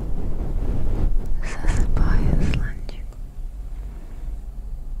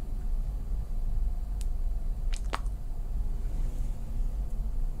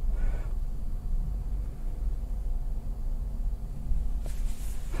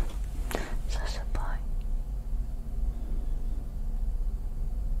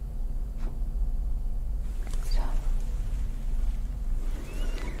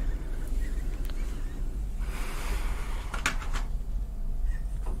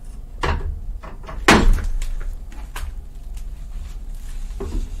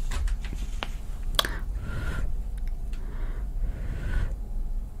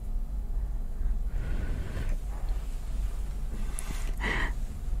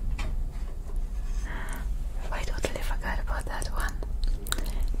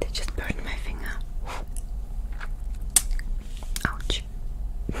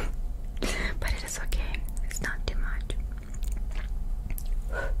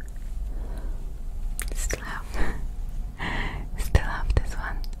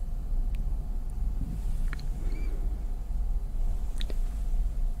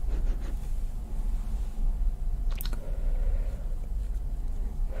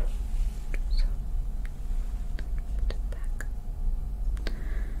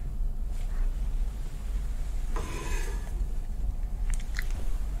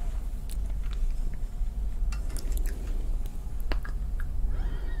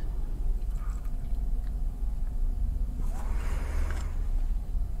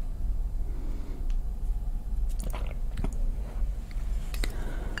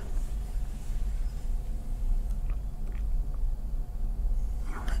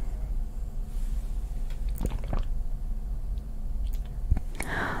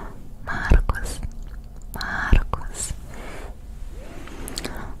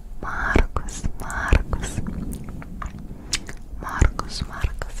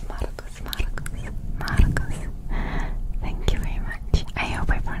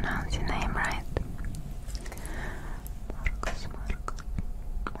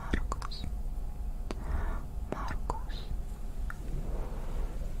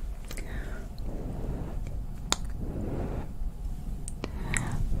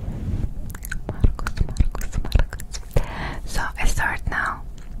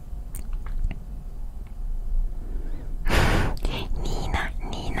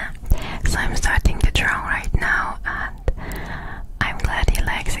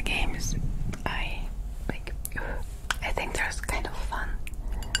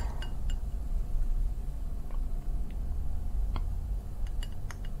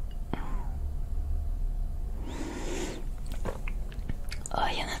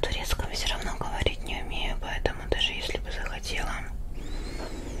 Я на турецком все равно говорить не умею, поэтому даже если бы захотела,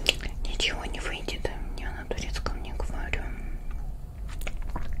 ничего не выйдет. Я на турецком не говорю.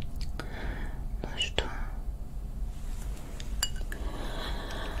 Ну что?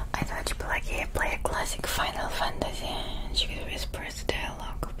 I thought Pelagea play a classic Final Fantasy and she could whisper the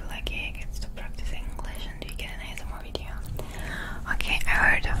dialogue of Pelagea gets to practice English and we get an ASMR video. Okay, I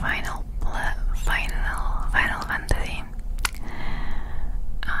heard the Final Fantasy.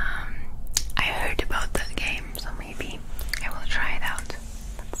 I heard about that game, so maybe I will try it out.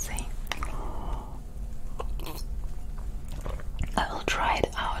 Let's see. I will try it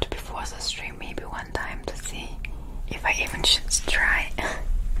out before the stream maybe one time to see if I even should try.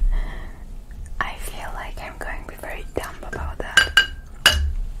 I feel like I'm going to be very dumb about that.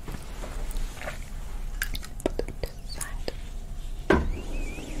 Put it to the side.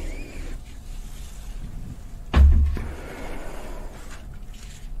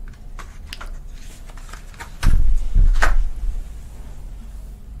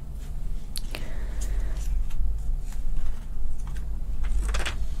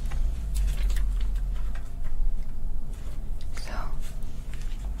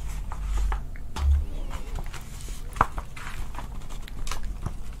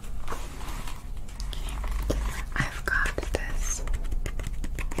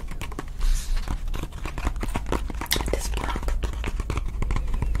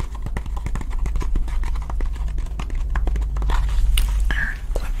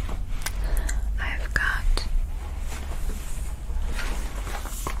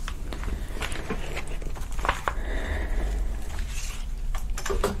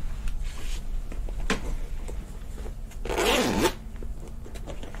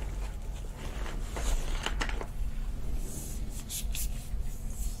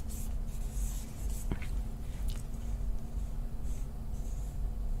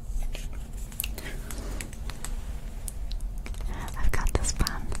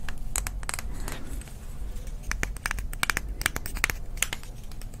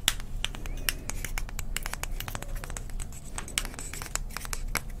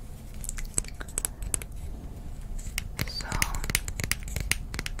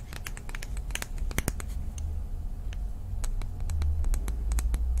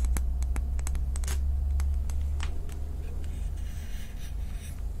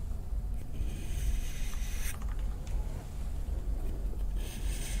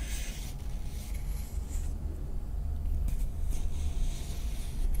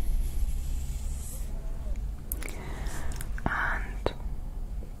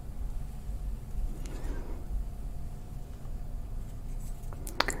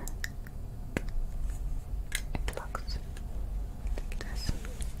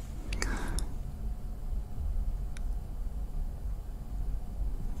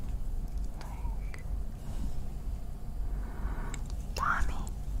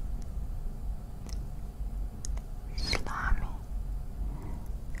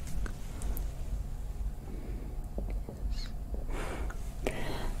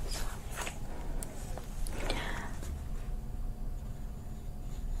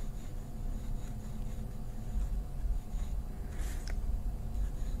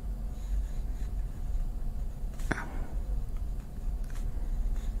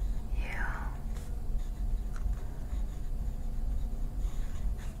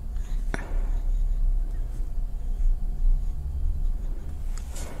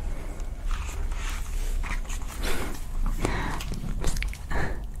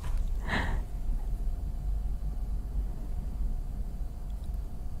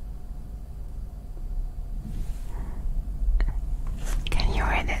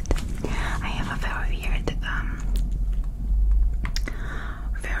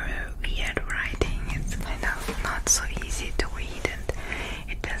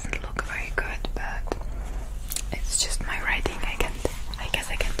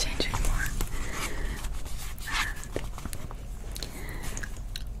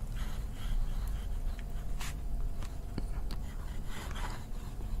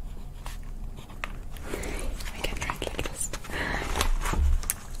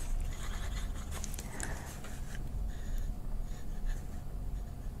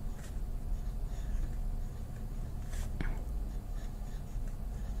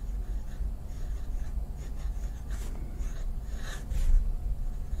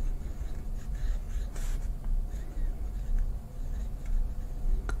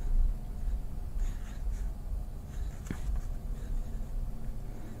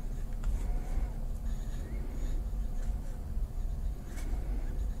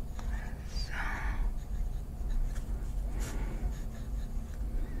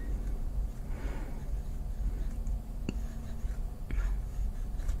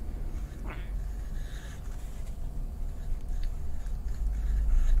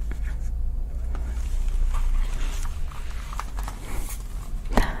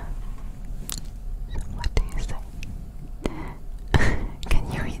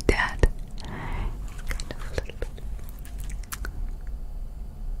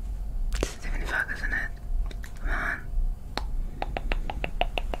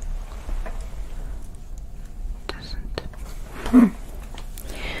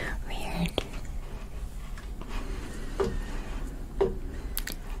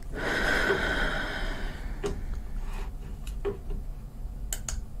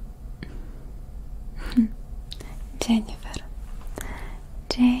 Jennifer,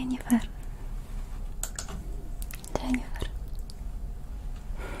 Jennifer, Jennifer,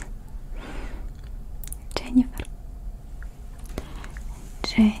 Jennifer,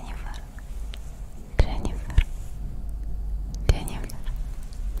 Jennifer, Jennifer,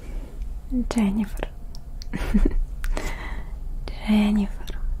 Jennifer, Jennifer,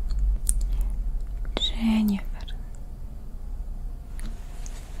 Jennifer, Jennifer.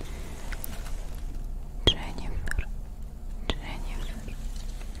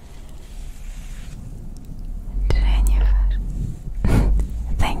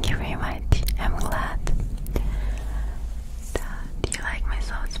 Thank you very much. I'm glad. Do you like my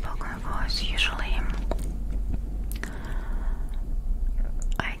soft-spoken voice? Usually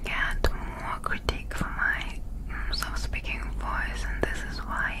I get more critique for my soft-speaking voice, and this is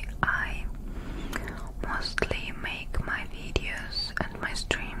why I mostly make my videos and my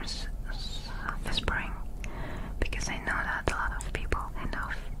streams whispering, because I know that a lot of people kind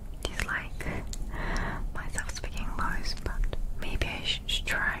of dislike my soft-speaking voice, but maybe I should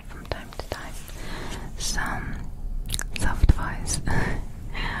try from time to time some soft voice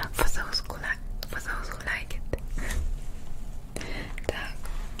for those who like it. Так,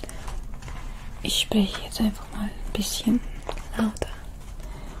 ich spreche jetzt einfach mal ein bisschen lauter.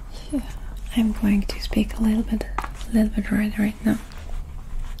 Yeah, I'm going to speak a little bit right now.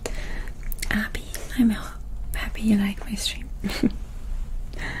 Abby, I'm happy you like my stream.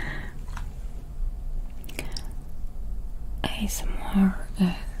 ASMR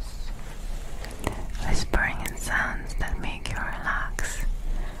is whispering and sounds that make you relax.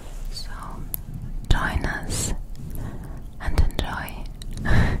 So join us and enjoy,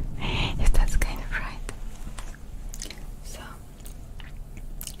 if that's kind of right. So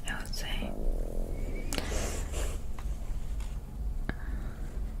I would say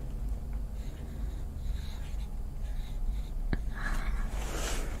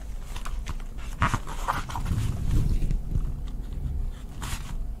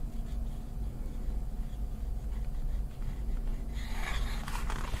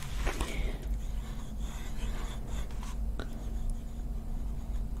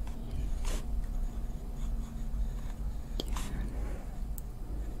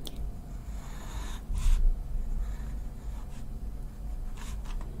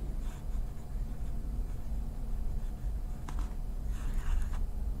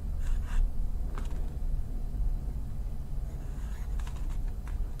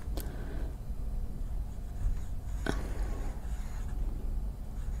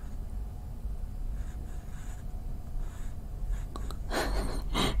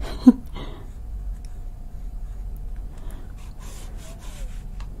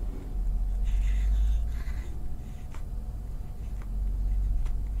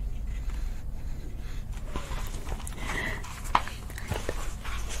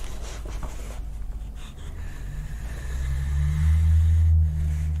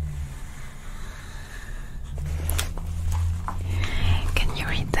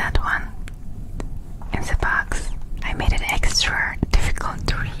that one in the box. I made it extra difficult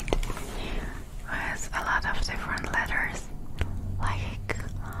to read with a lot of different letters, like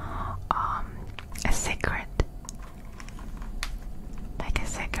a secret,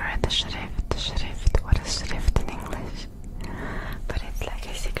 the Schrift. What is Schrift in English? But it's like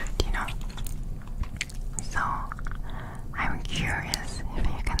a secret, you know. So I'm curious if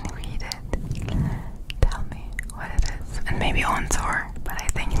you can read it. Tell me what it is, and maybe answer. But I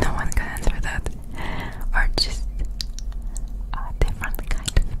think no one can answer that, or just a different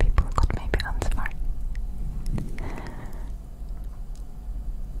kind of people could maybe answer.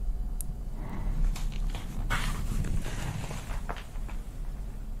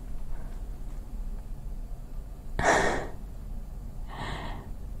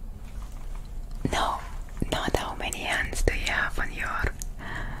 No, not how many hands do you have on your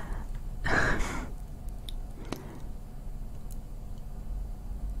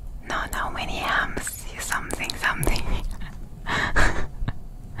not how many hams, something.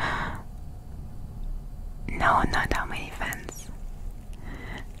 No, not how many fans.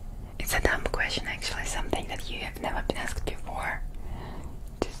 It's a dumb question, actually, something that you have never been asked before.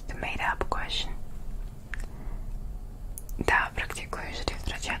 Just a made-up question. Да, практикую шрифт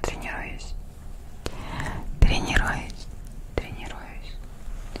врача, тренируюсь. Тренируюсь.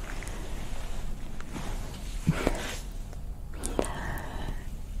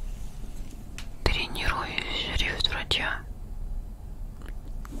 Тренируюсь шрифт врача.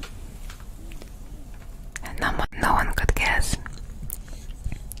 No one could guess.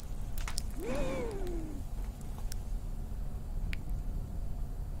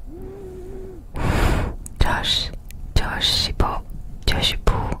 Josh,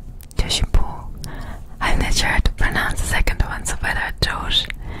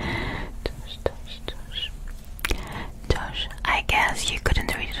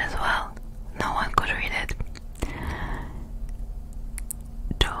 couldn't read it as well. No one could read it.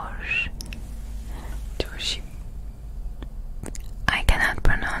 Dosh. I cannot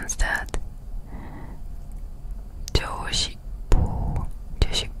pronounce that. Joshipo.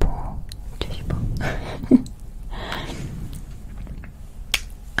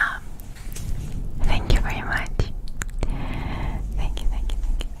 Thank you very much. Thank you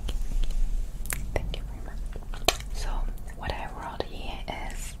very much. So what I wrote here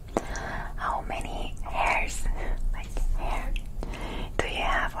is how many hairs, like hair, do you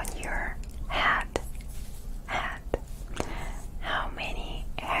have on your head? How many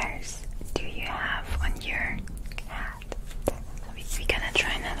hairs do you have on your head? So we're gonna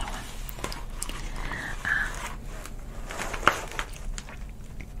try another one.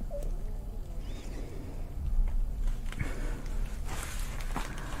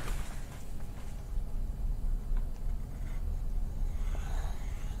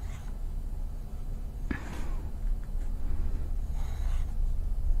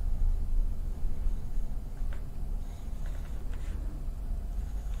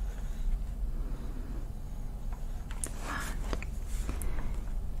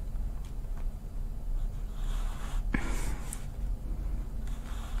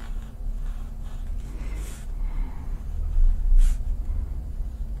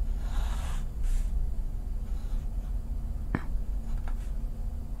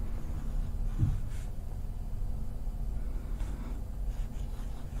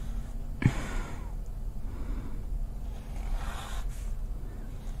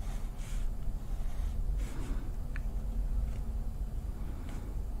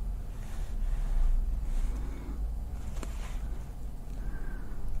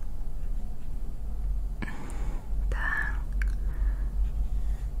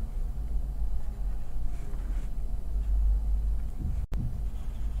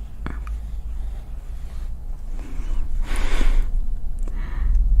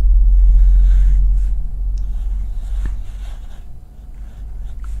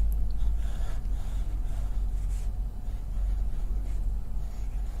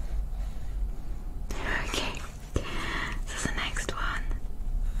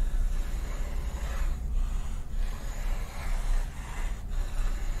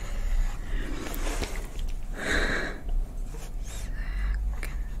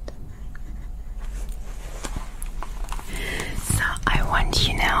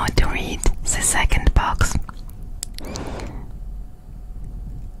 You now to read the second box.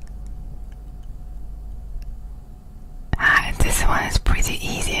 This one is pretty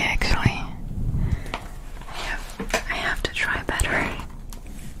easy actually. I have to try better.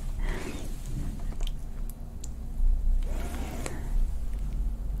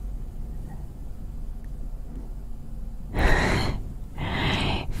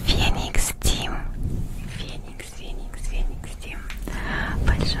 Phoenix Team.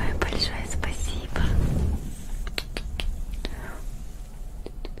 Большое спасибо.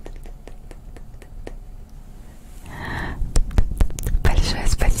 Большое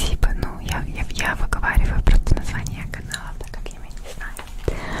спасибо. Ну,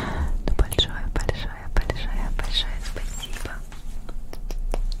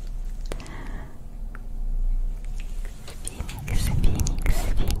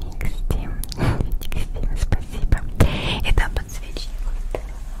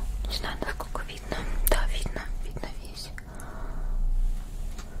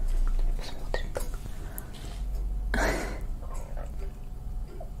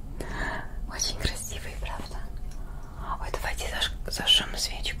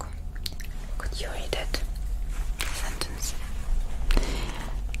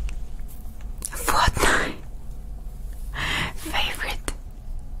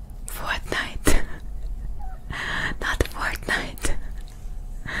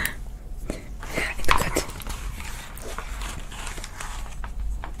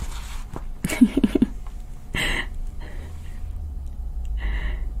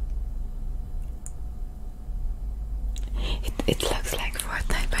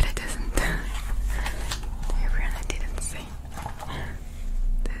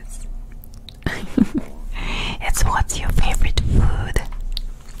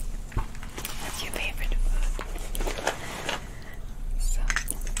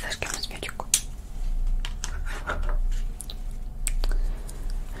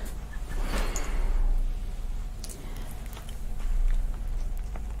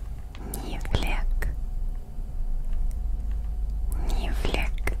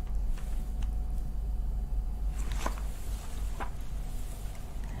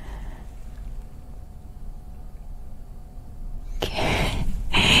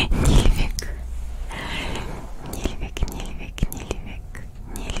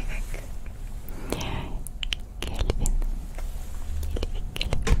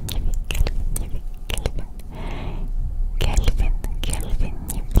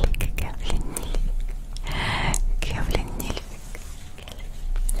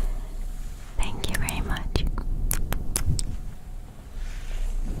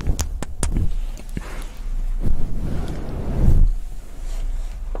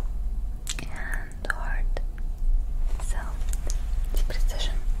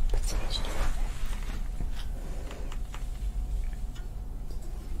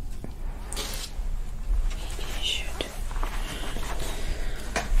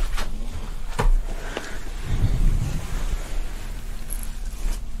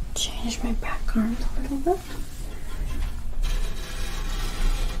 change my background a little bit.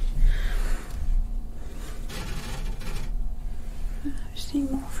 See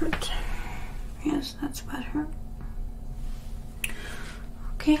more of it. Yes, that's better.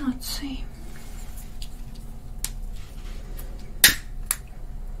 Okay, let's see.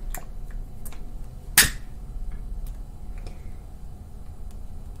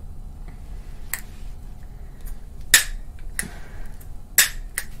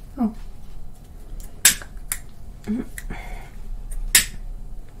 Oh.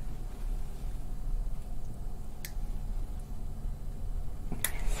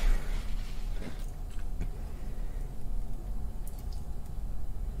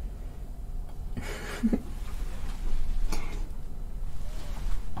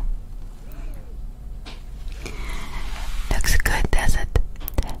 Looks good, does it?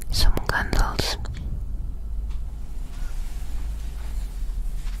 Some candles.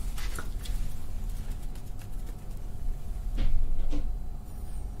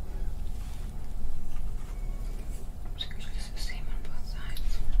 It's the same on both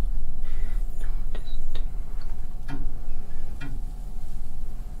sides. No, it isn't.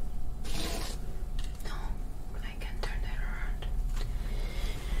 No, I can turn it around.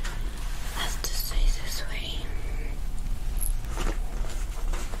 Let's just stay this way.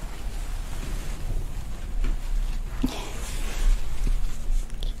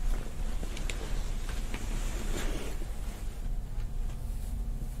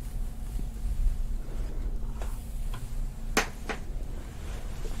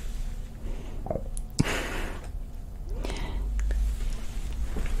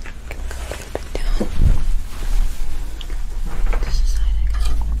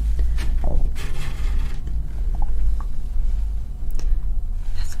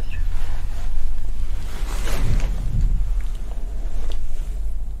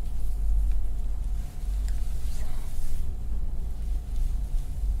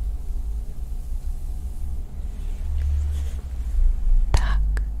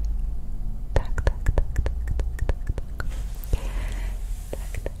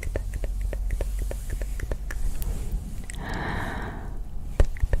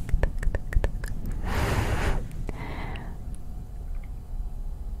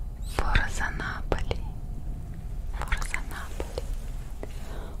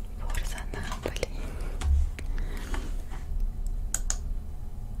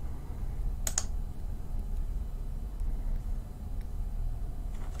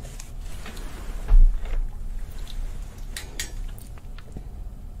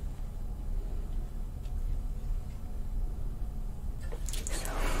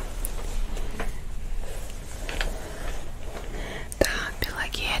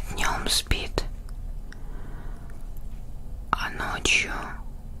 Pelagea днем спит, а ночью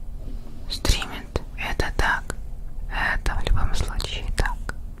стримит. Это так. Это в любом случае так.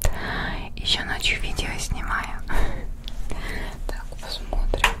 Еще ночью видео снимаю. Так,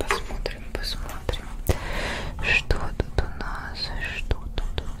 посмотрим. Что тут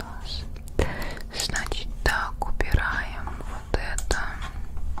у нас? Значит, так, убираем вот это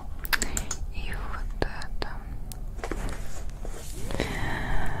и вот это.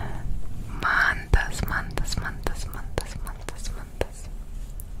 Мантас.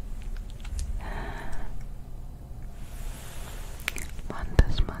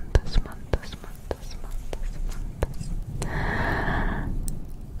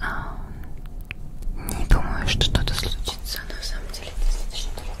 Не думаю, что что-то случится. На самом деле,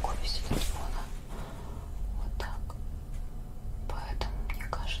 достаточно далеко висит телефона. Вот так. Поэтому, мне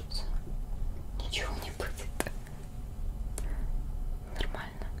кажется, ничего не будет.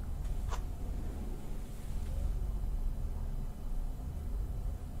 Нормально.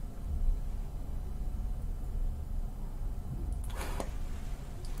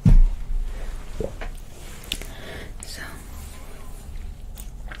 So.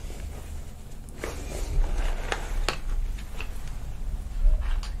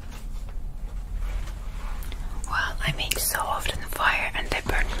 Well, I make so often fire and I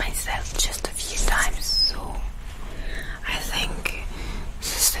burned myself just a few times, so I think the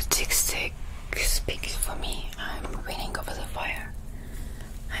statistic speaks for me. I'm winning over the fire.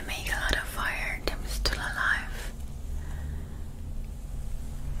 I make a lot of fire and I'm still alive.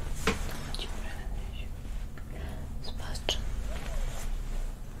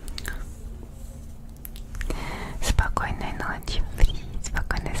 Спокойной ночи, Фри.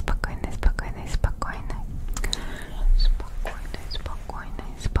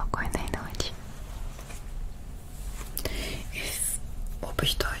 Спокойной ночи. Ob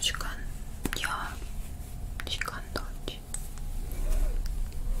ich Deutsch kann? Ja, ich kann Deutsch.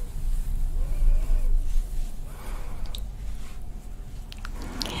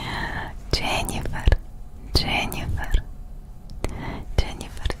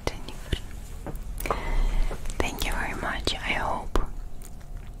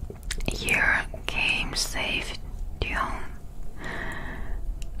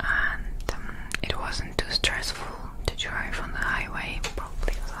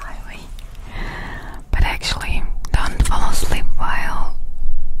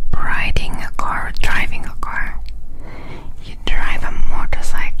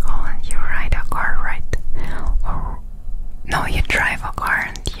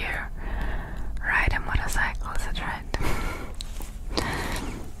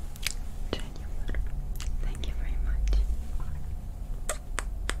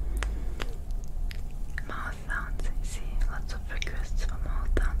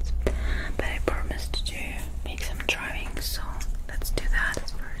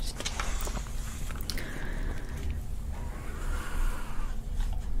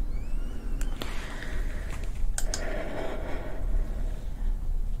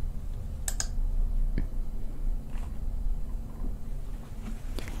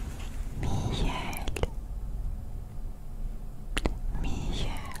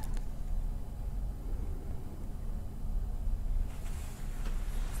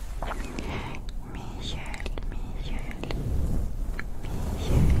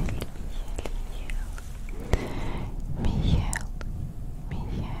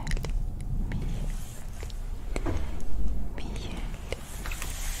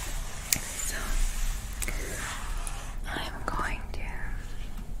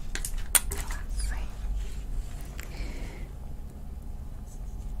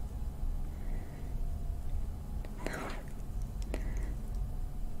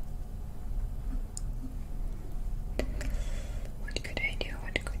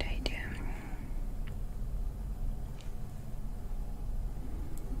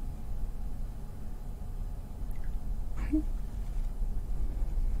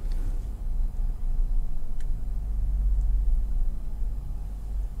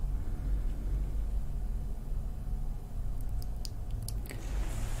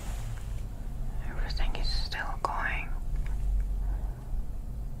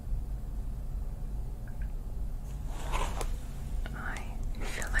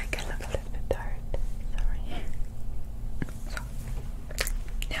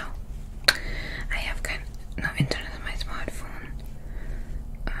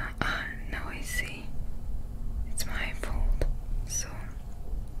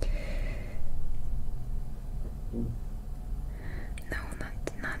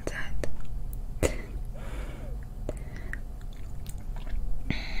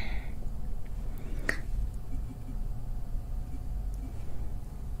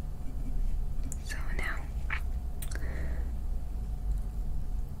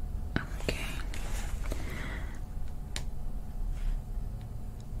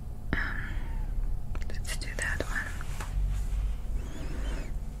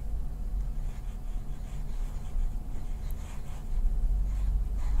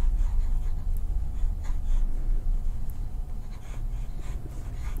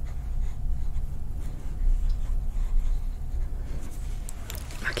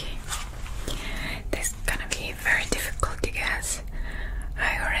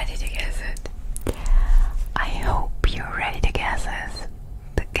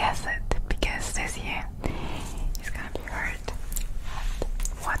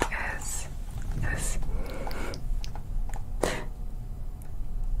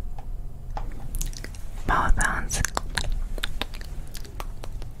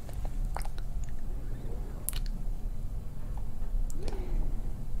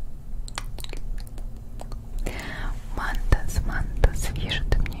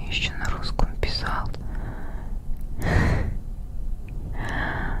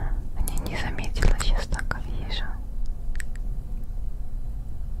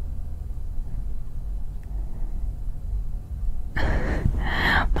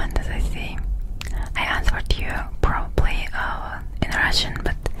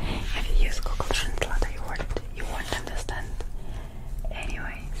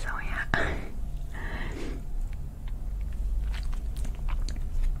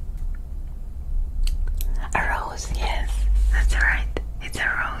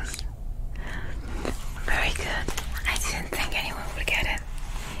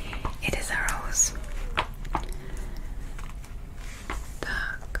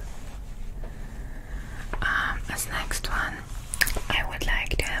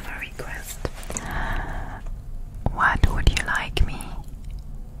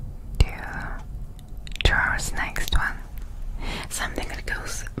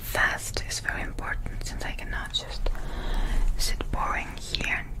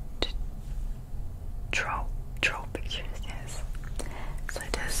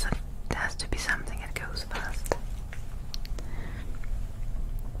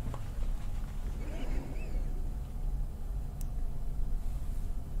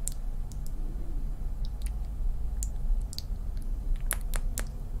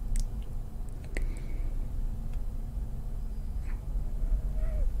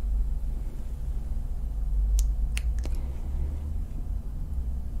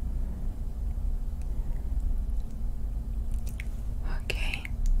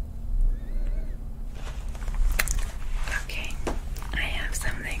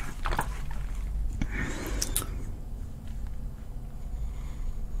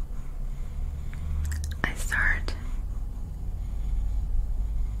 I start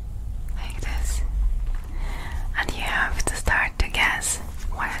like this, and you have to start to guess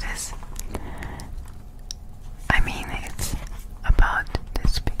what it is. I mean, it's about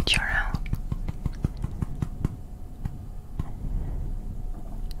this picture now.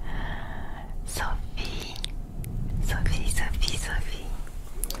 Sophie, Sophie, Sophie, Sophie.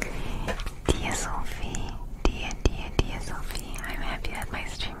 Dear Sophie, dear Sophie, I'm happy that my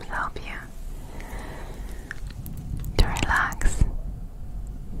streams help you.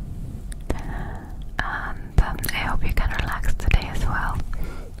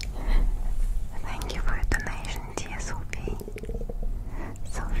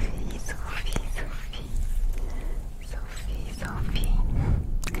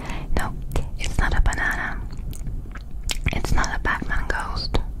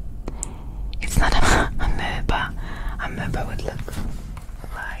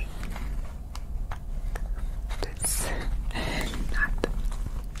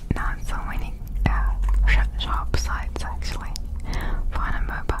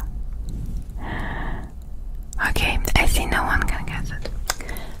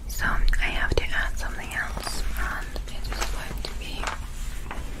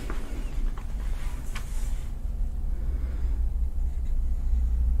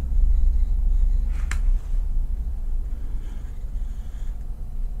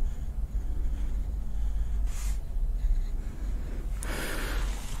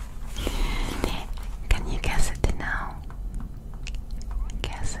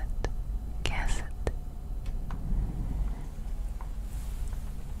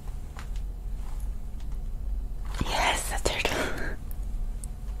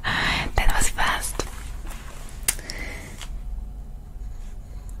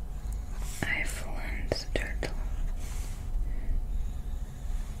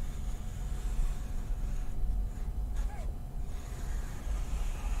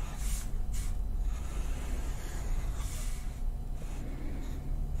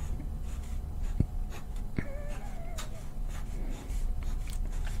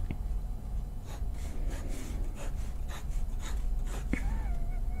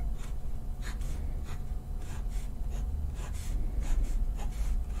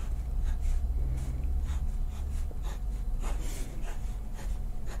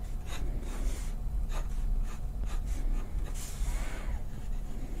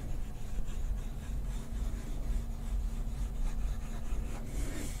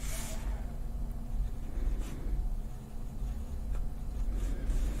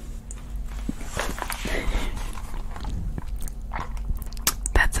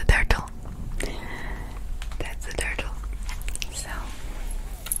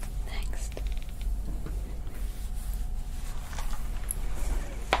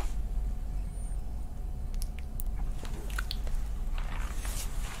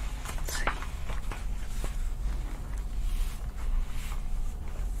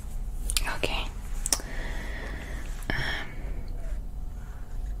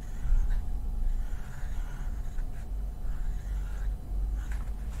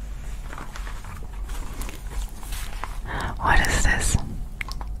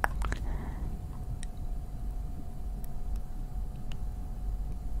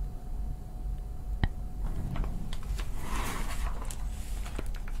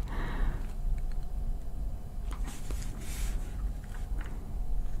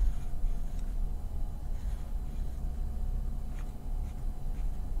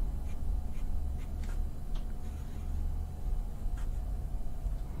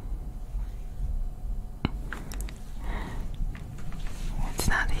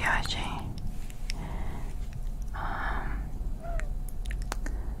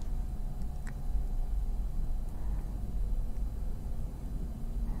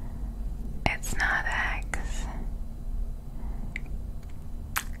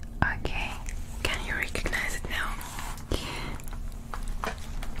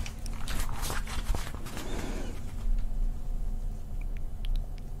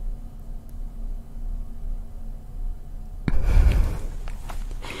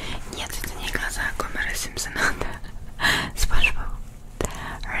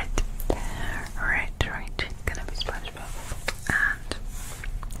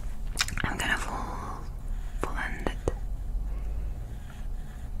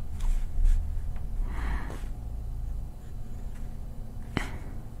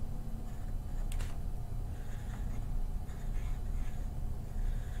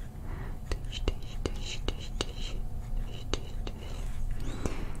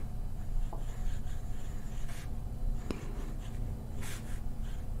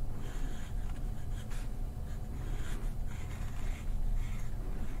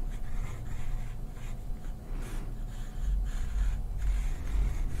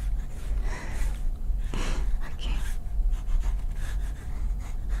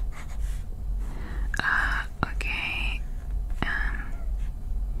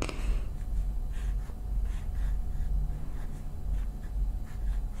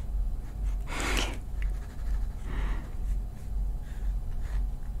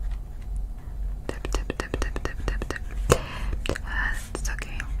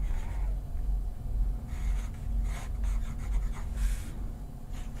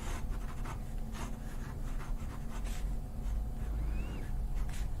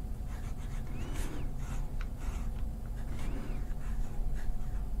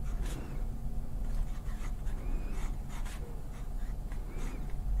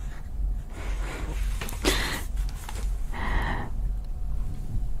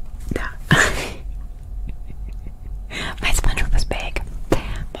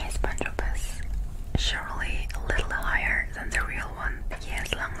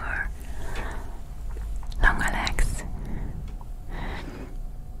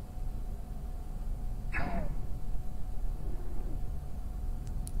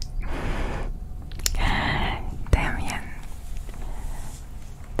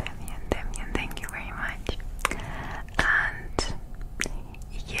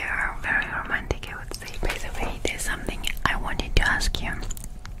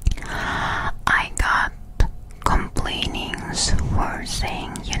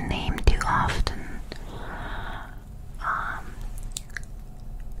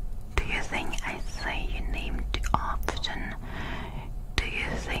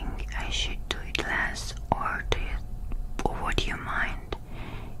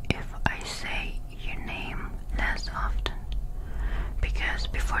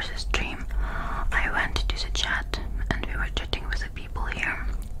 before the stream, I went to the chat and we were chatting with the people here.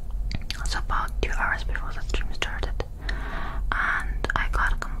 So about 2 hours before the stream started, and I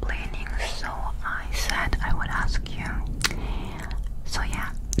got complaining, so I said I would ask you. So yeah,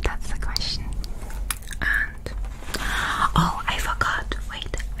 that's the question. And oh, I forgot.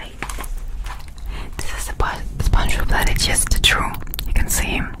 Wait. This is the SpongeBob that is just true. You can see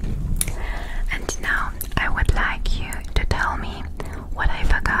him. And now I would like you to tell me what I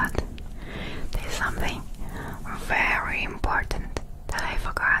forgot. There's something very important that I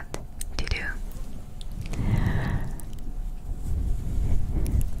forgot to do.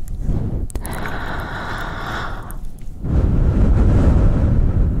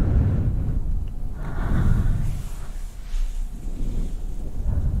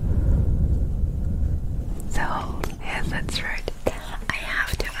 The holes, yes, that's right. I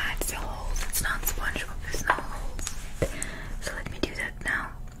have to add the holes. It's not SpongeBob with no holes. So let me do that now.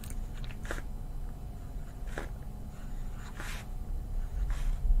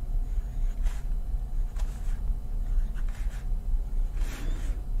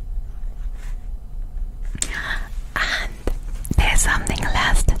 And there's something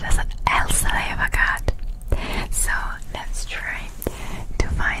else that I forgot. So let's try to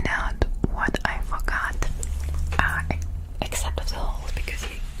find out what I forgot. Except of the holes, because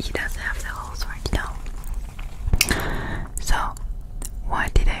he does have the holes right now. So,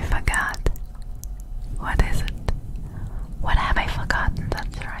 what did I forget? What is it? What have I forgotten?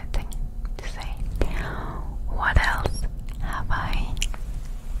 That's the right thing to say. What else have I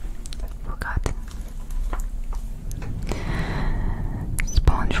forgotten?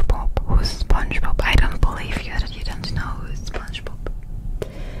 SpongeBob. Who's SpongeBob? I don't believe you that you don't know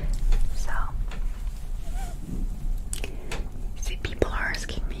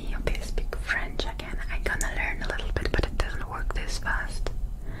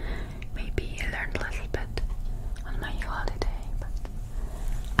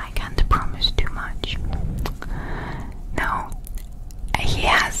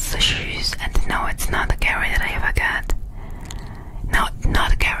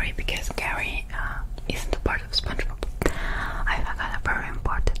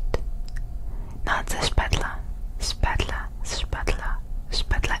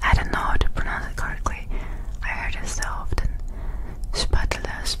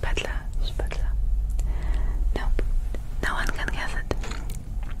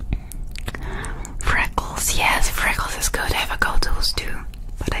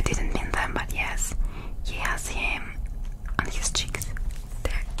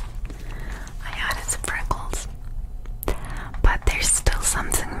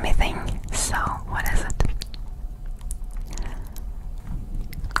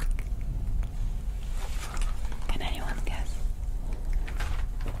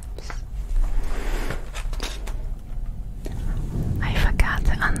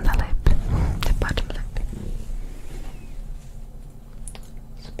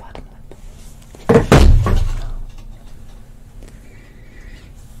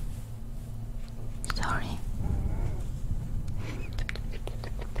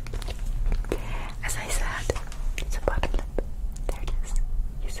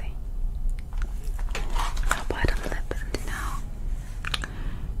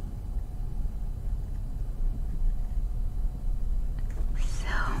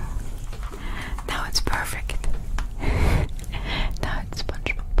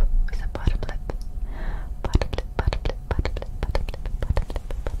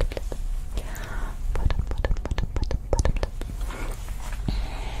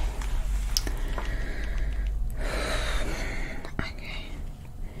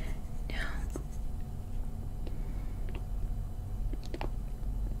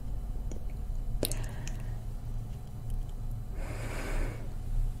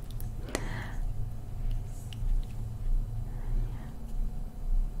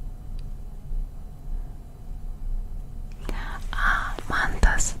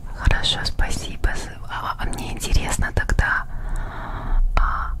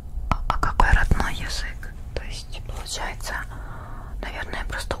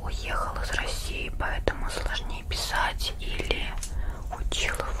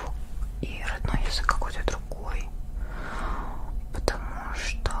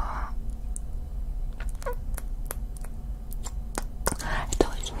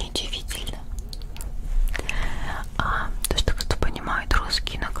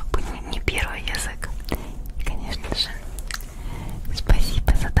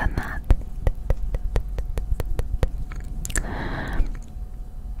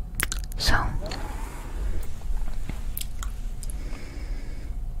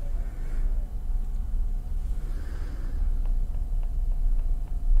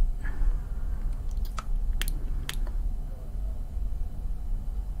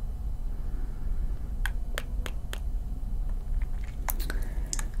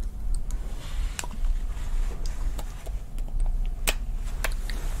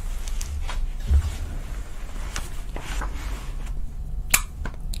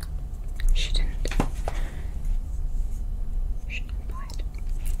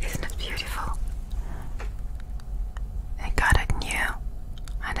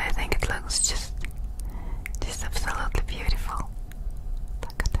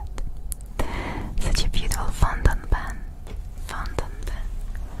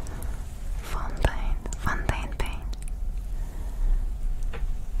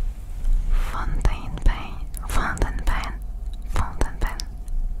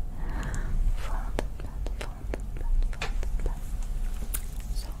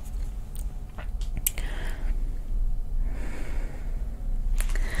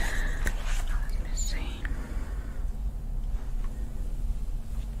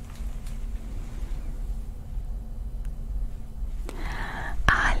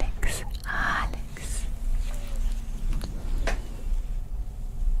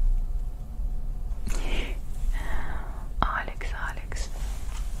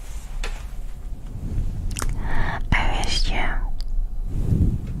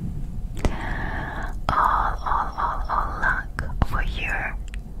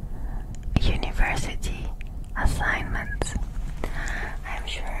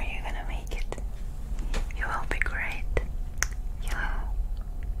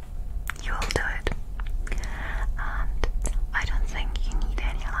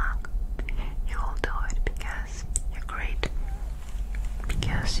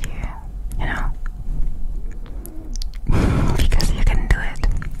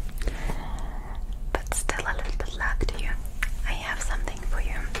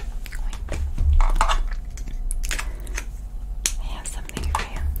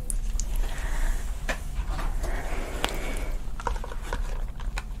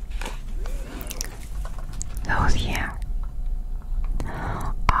those here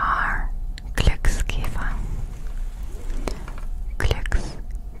are Glücksgeber.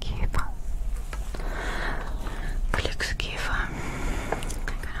 Glücksgeber. Glücksgeber.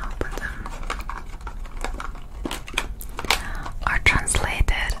 I'm gonna open them. Are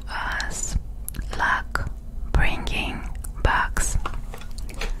translated as luck bringing bugs.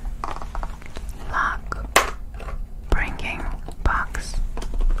 Luck bringing bugs.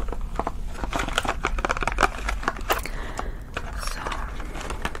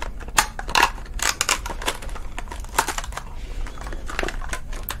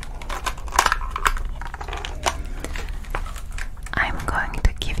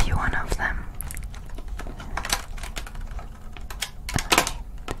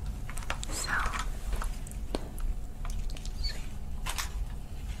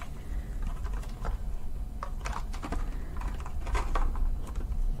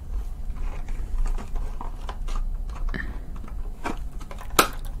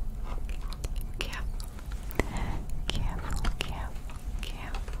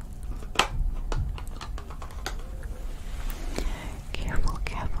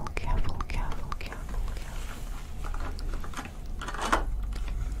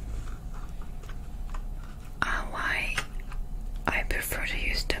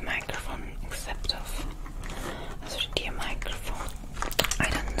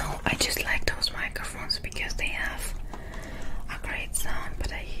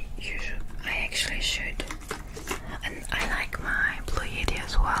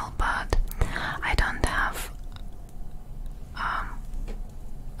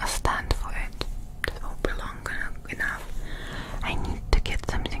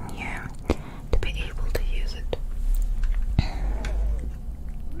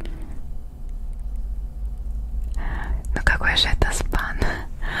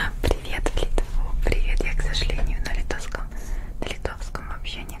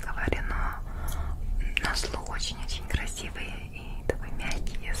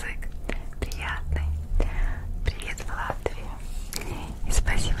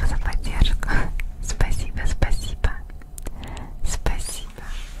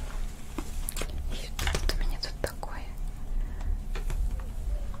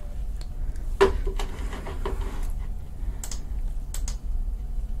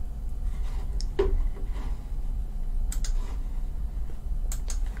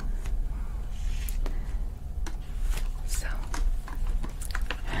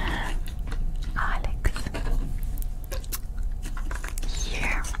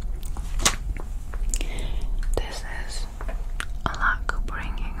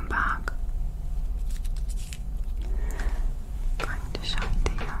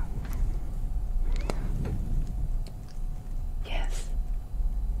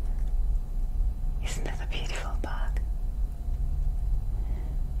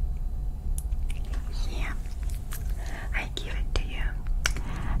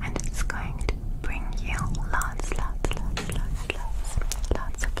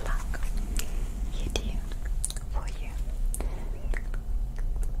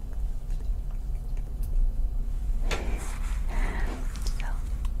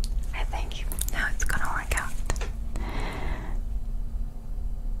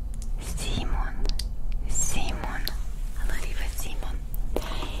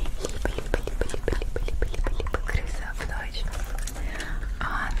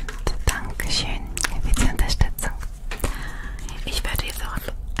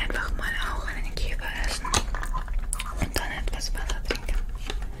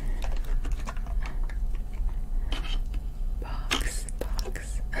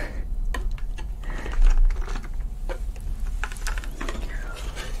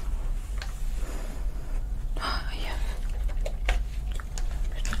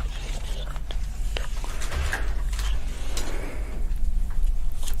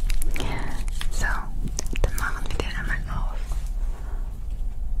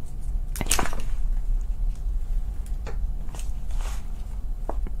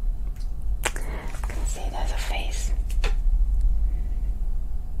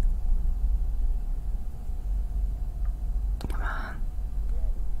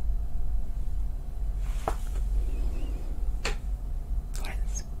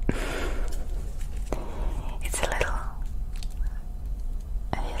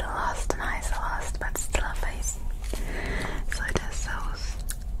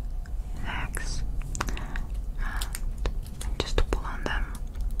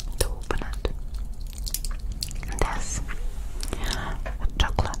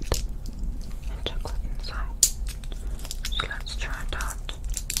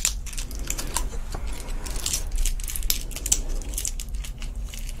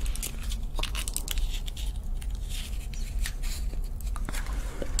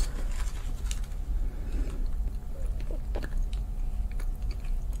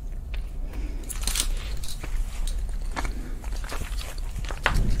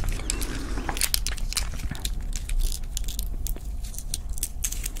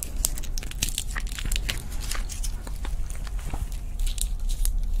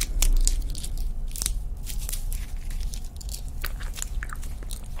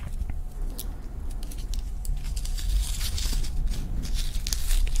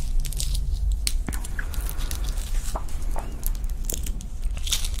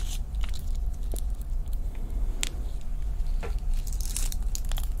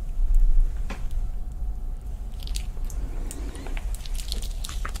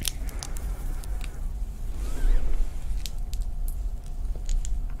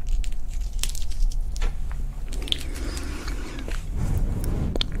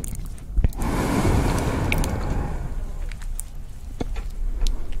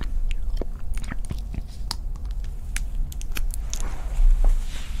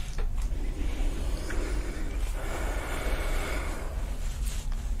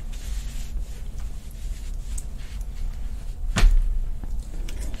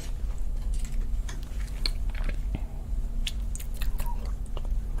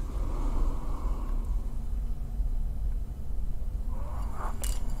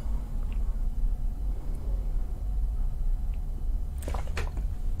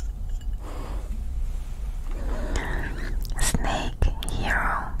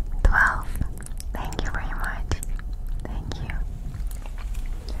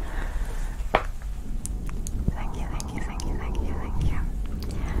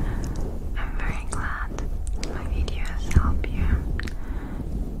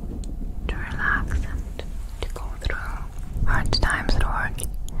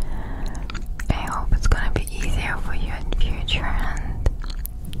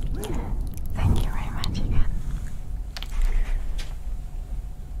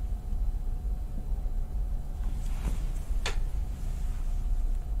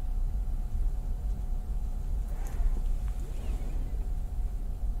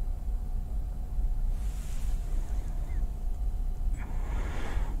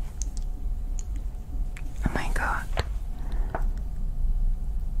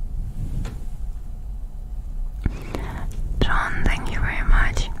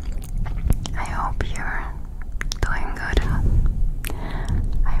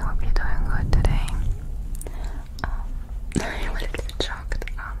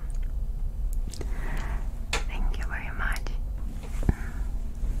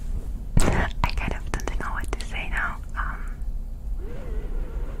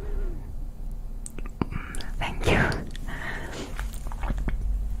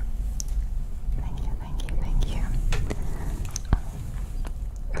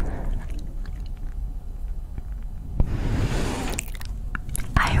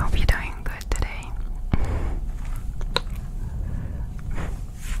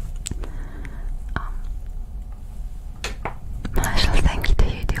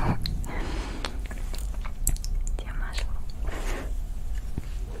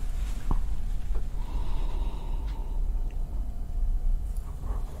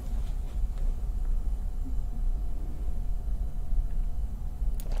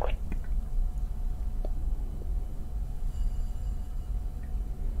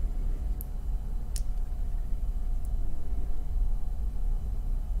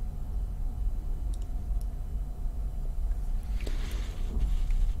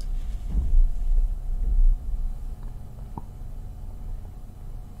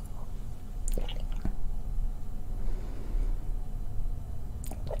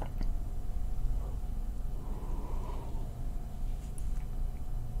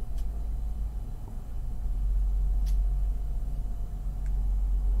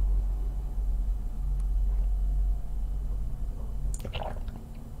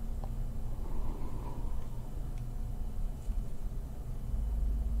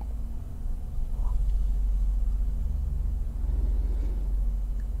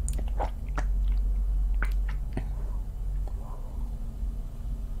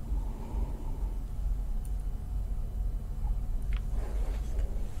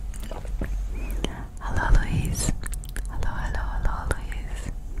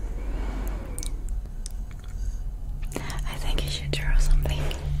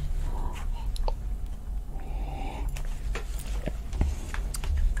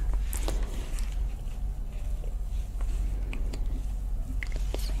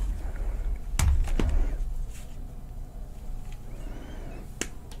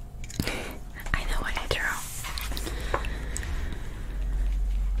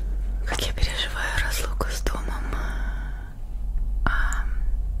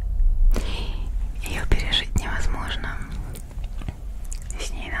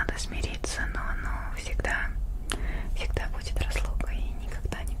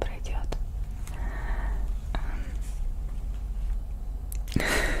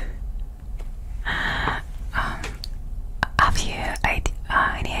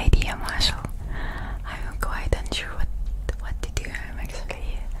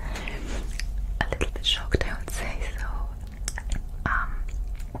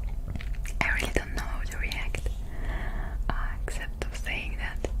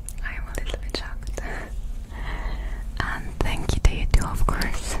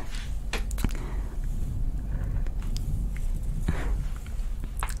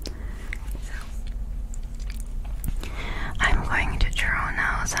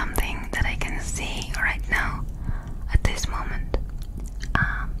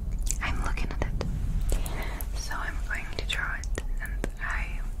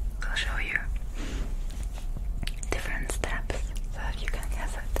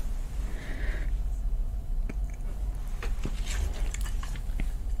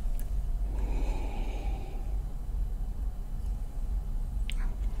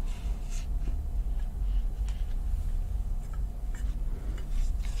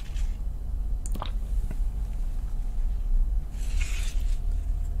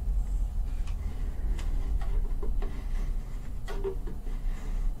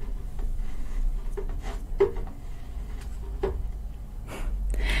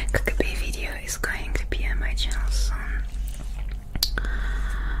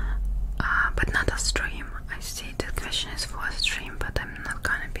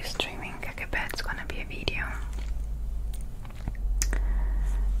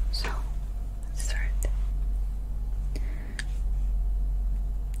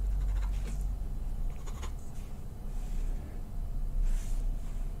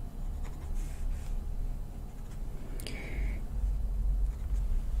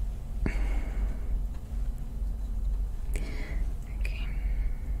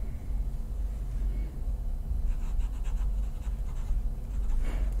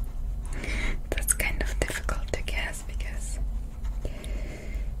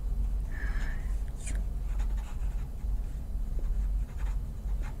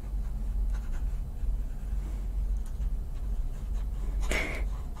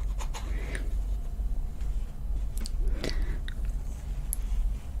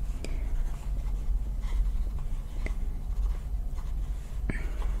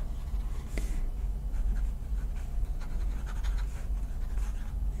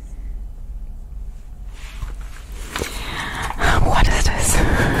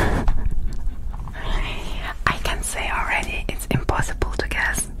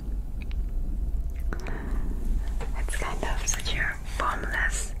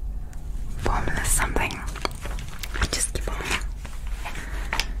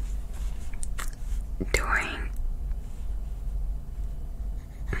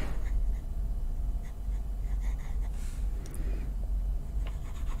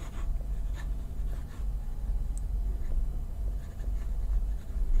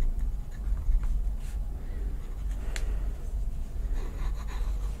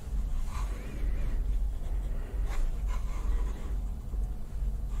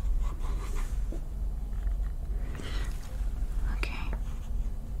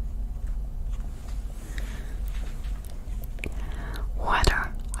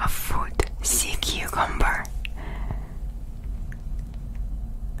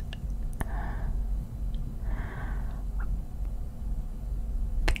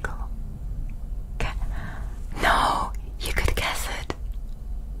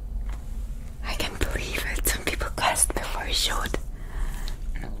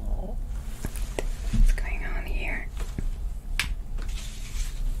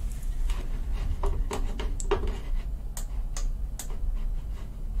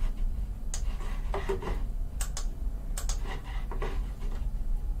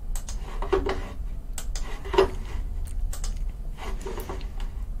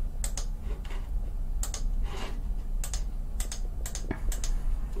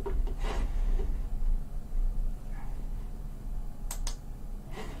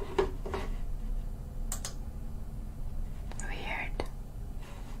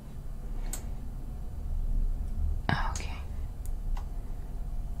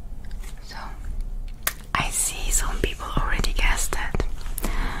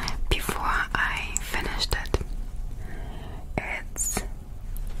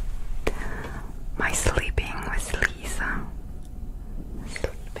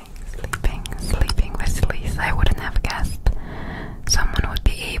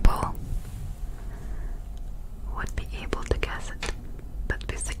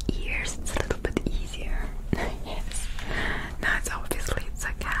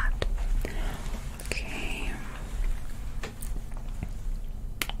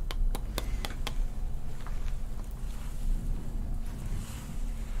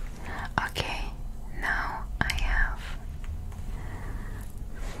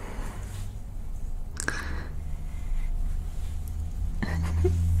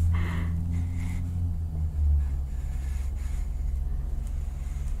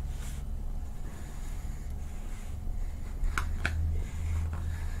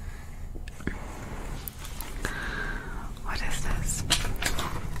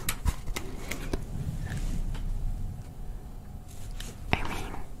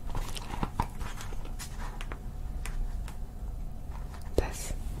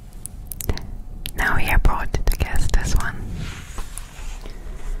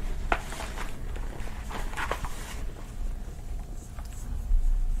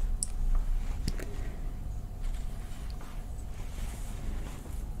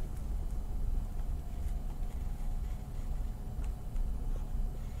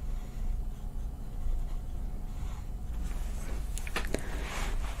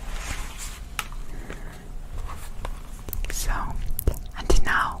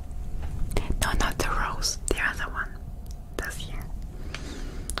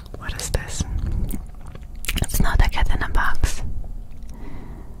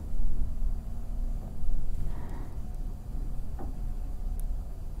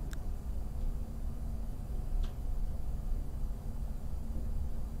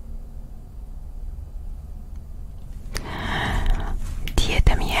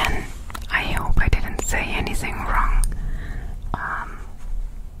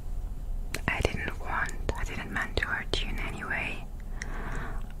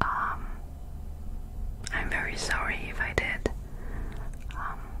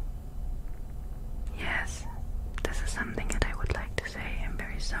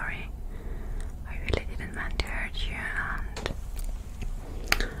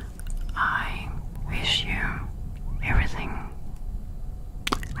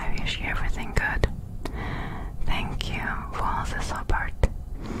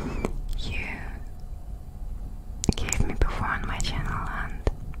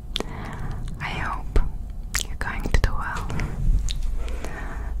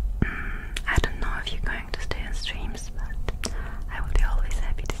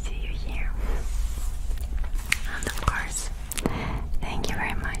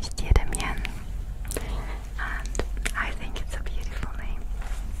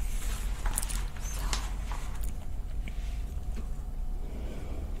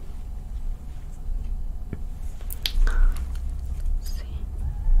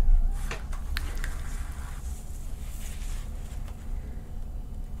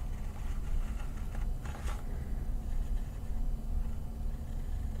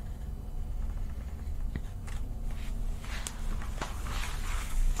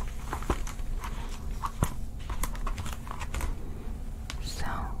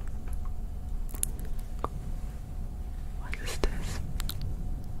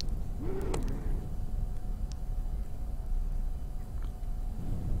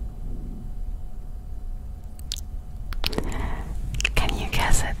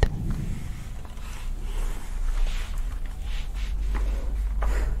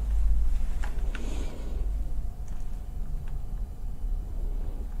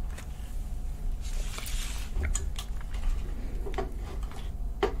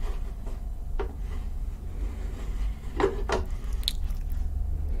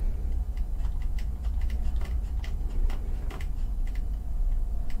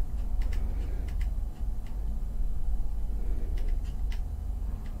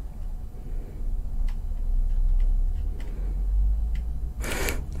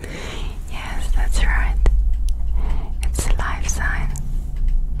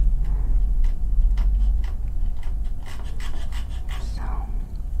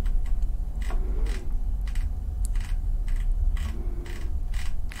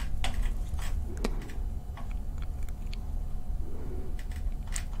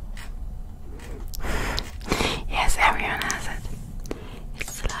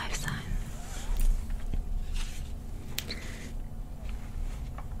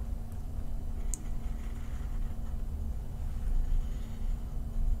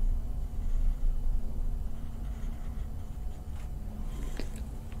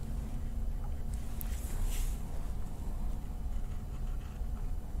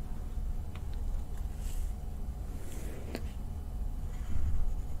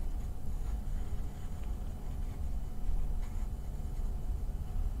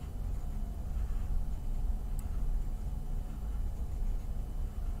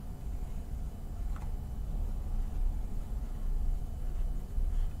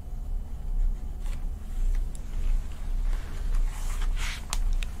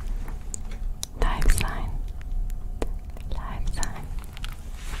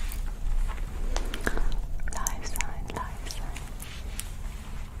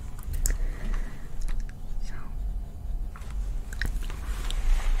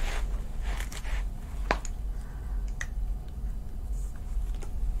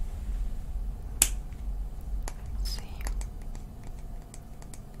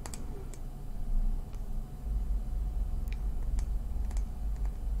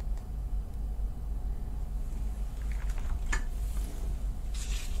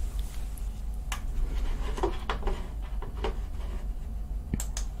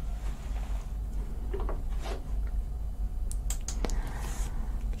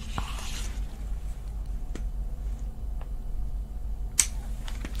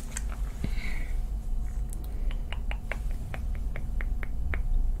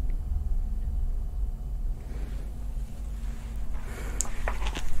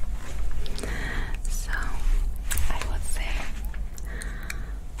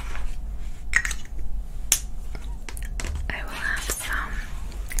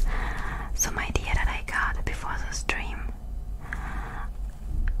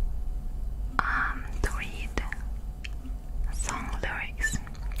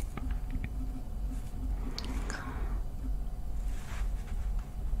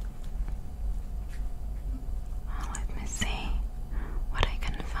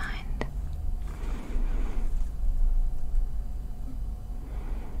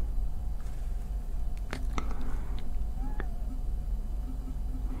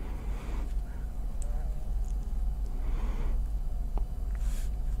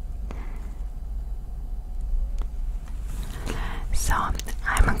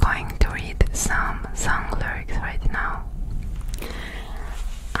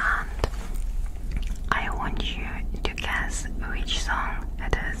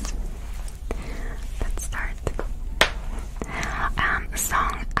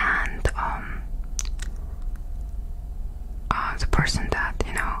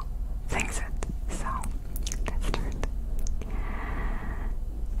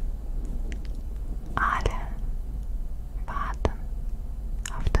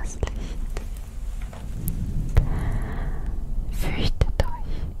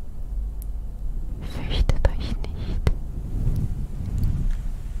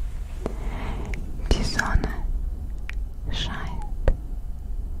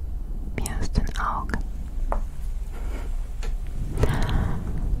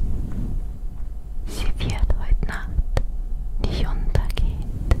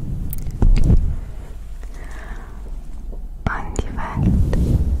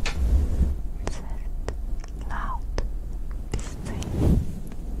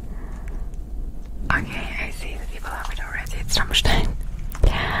 drum stellen.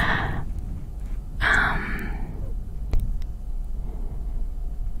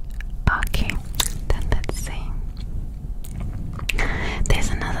 Okay, then let's see. There's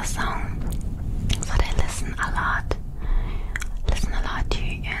another song that I listen a lot to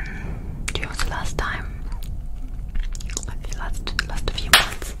during the last time, like the last few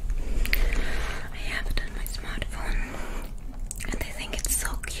months. I have it on my smartphone, and I think it's so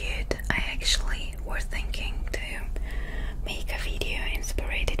cute. I actually were thinking to make a video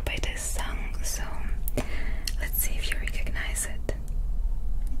inspired by this song, so let's see if you recognize it.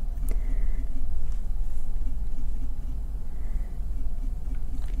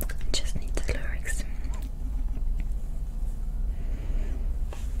 Just need the lyrics.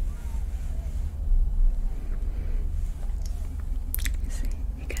 See.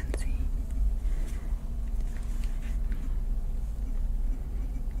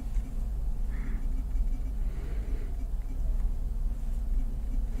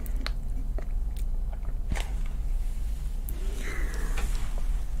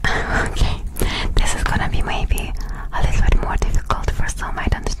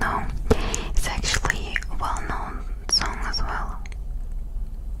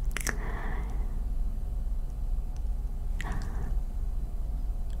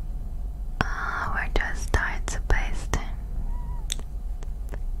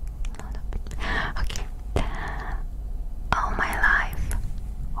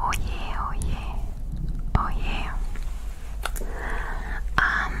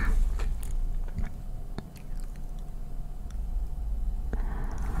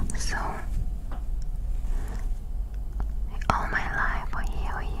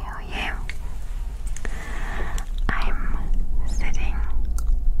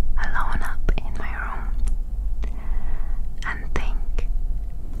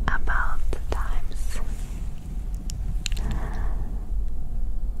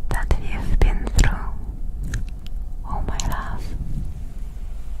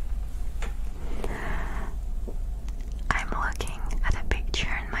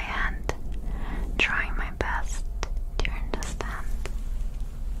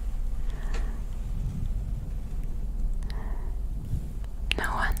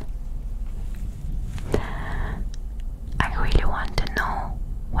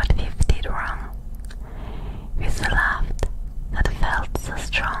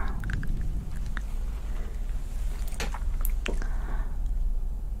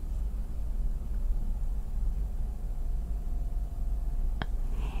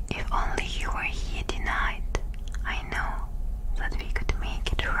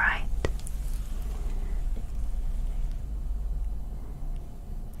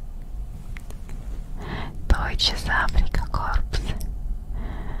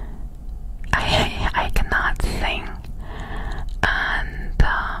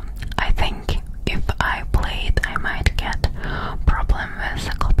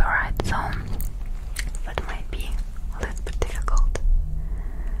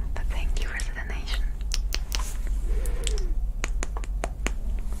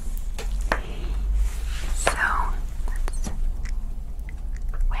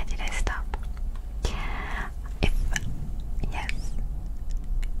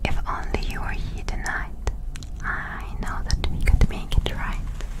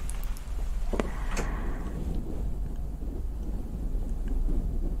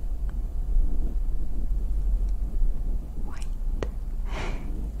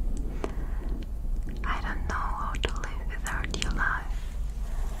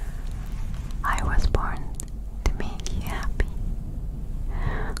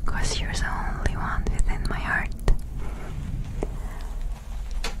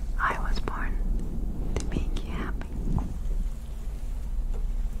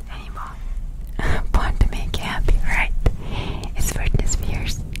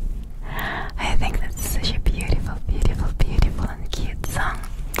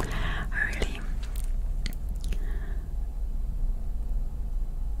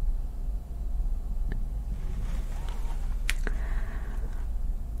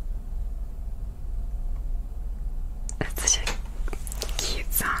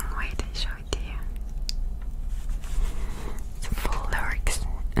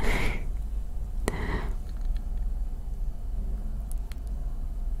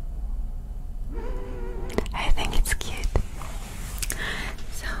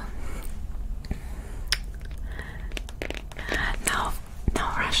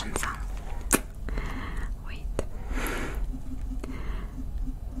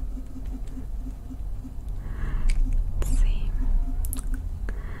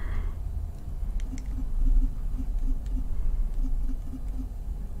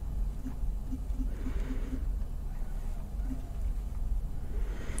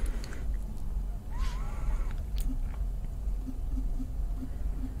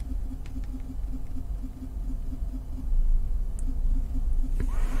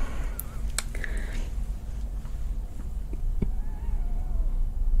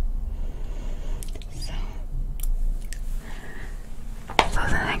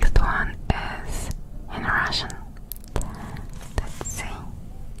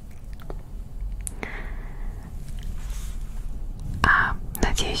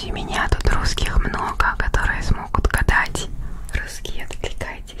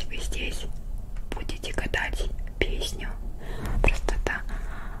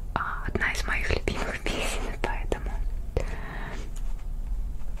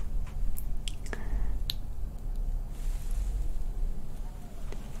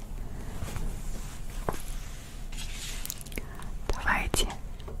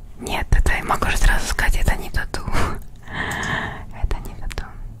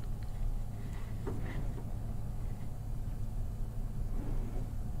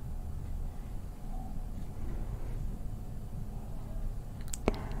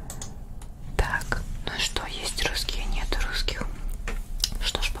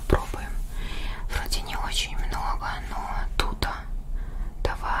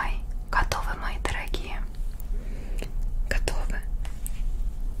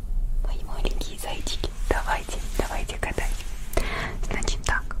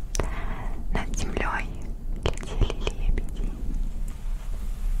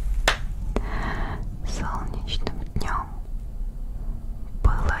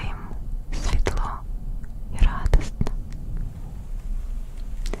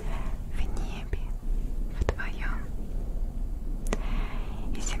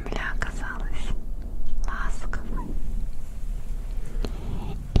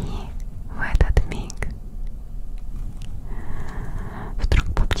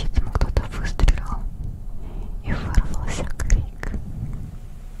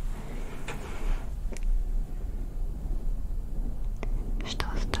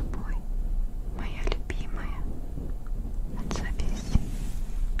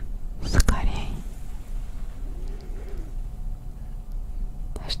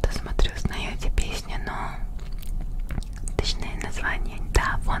 Что смотрю, знаете песню, но точное название,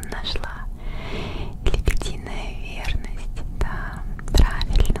 да, вон нашла. Лебединая верность, да,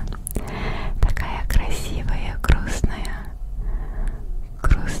 правильно. Такая красивая, грустная,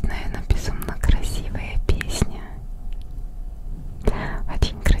 но безумно красивая песня.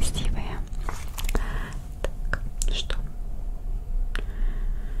 Очень красивая. Так, что?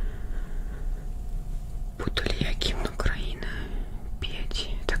 Буду ли я гимн Украины петь?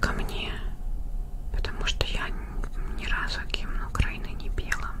 Это ко мне. Потому что я ни разу гимн Украины не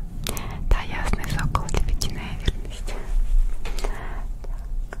пела. Да, ясный сокол, лебединая верность.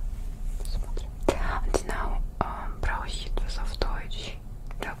 Так, смотрим. Und now brauche ich etwas auf Deutsch.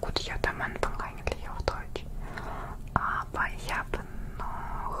 Ja gut, ja, der Anfang eigentlich auf Deutsch. Aber ich habe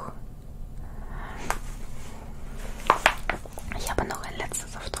noch ein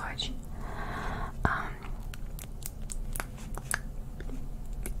letztes auf Deutsch.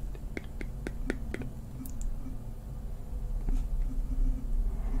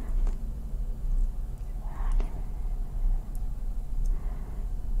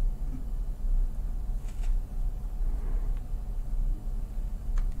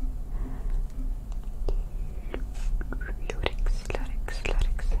 Lyrics.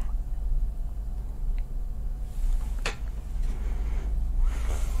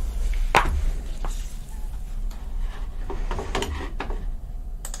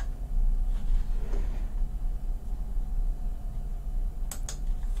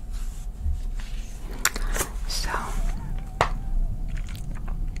 So.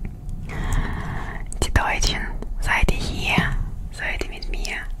 Die Deutschen, seid ihr hier? Seid ihr mit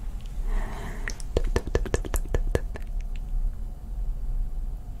mir?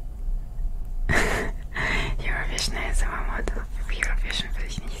 Eurovision ist immer mal, auf Eurovision will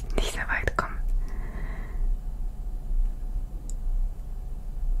ich nicht sehr weit kommen.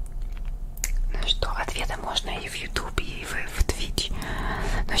 Ну что, ответы можно и в Ютубе, и в Twitch.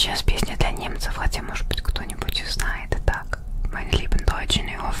 Но сейчас песня для немцев, хотя, может быть, кто-нибудь узнает. Итак, meine lieben Deutschen,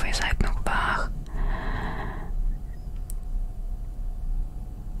 ich hoffe, ihr seid noch wach.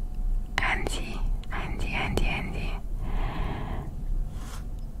 Andy.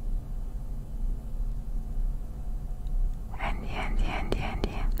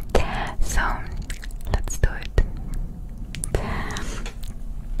 So, let's do it.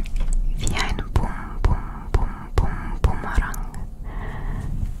 Wie ein Bumerang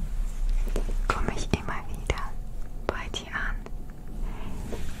komme ich immer wieder bei dir an.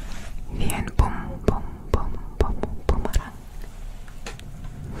 Wie ein Bumerang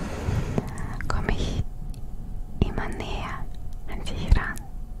komme ich immer näher an dich ran.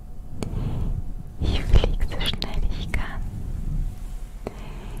 Ich flieg so schnell ich kann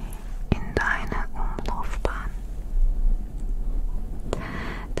in deine Umlaufbahn.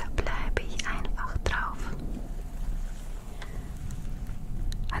 Da bleibe ich einfach drauf.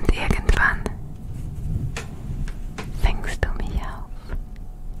 Und irgendwann fängst du mich auf.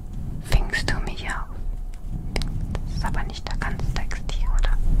 Das ist aber nicht der ganze Text hier,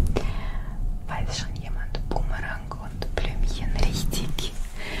 oder? Weiß schon jemand? Bumerang und Blümchen, richtig.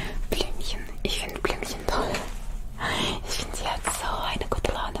 Blümchen, ich finde Blümchen toll. Ich finde, sie hat so eine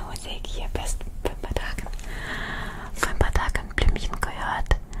gute Laune Musik hier. Best vor ein paar Tagen Blümchen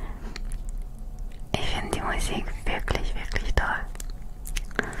gehört. Ich finde die Musik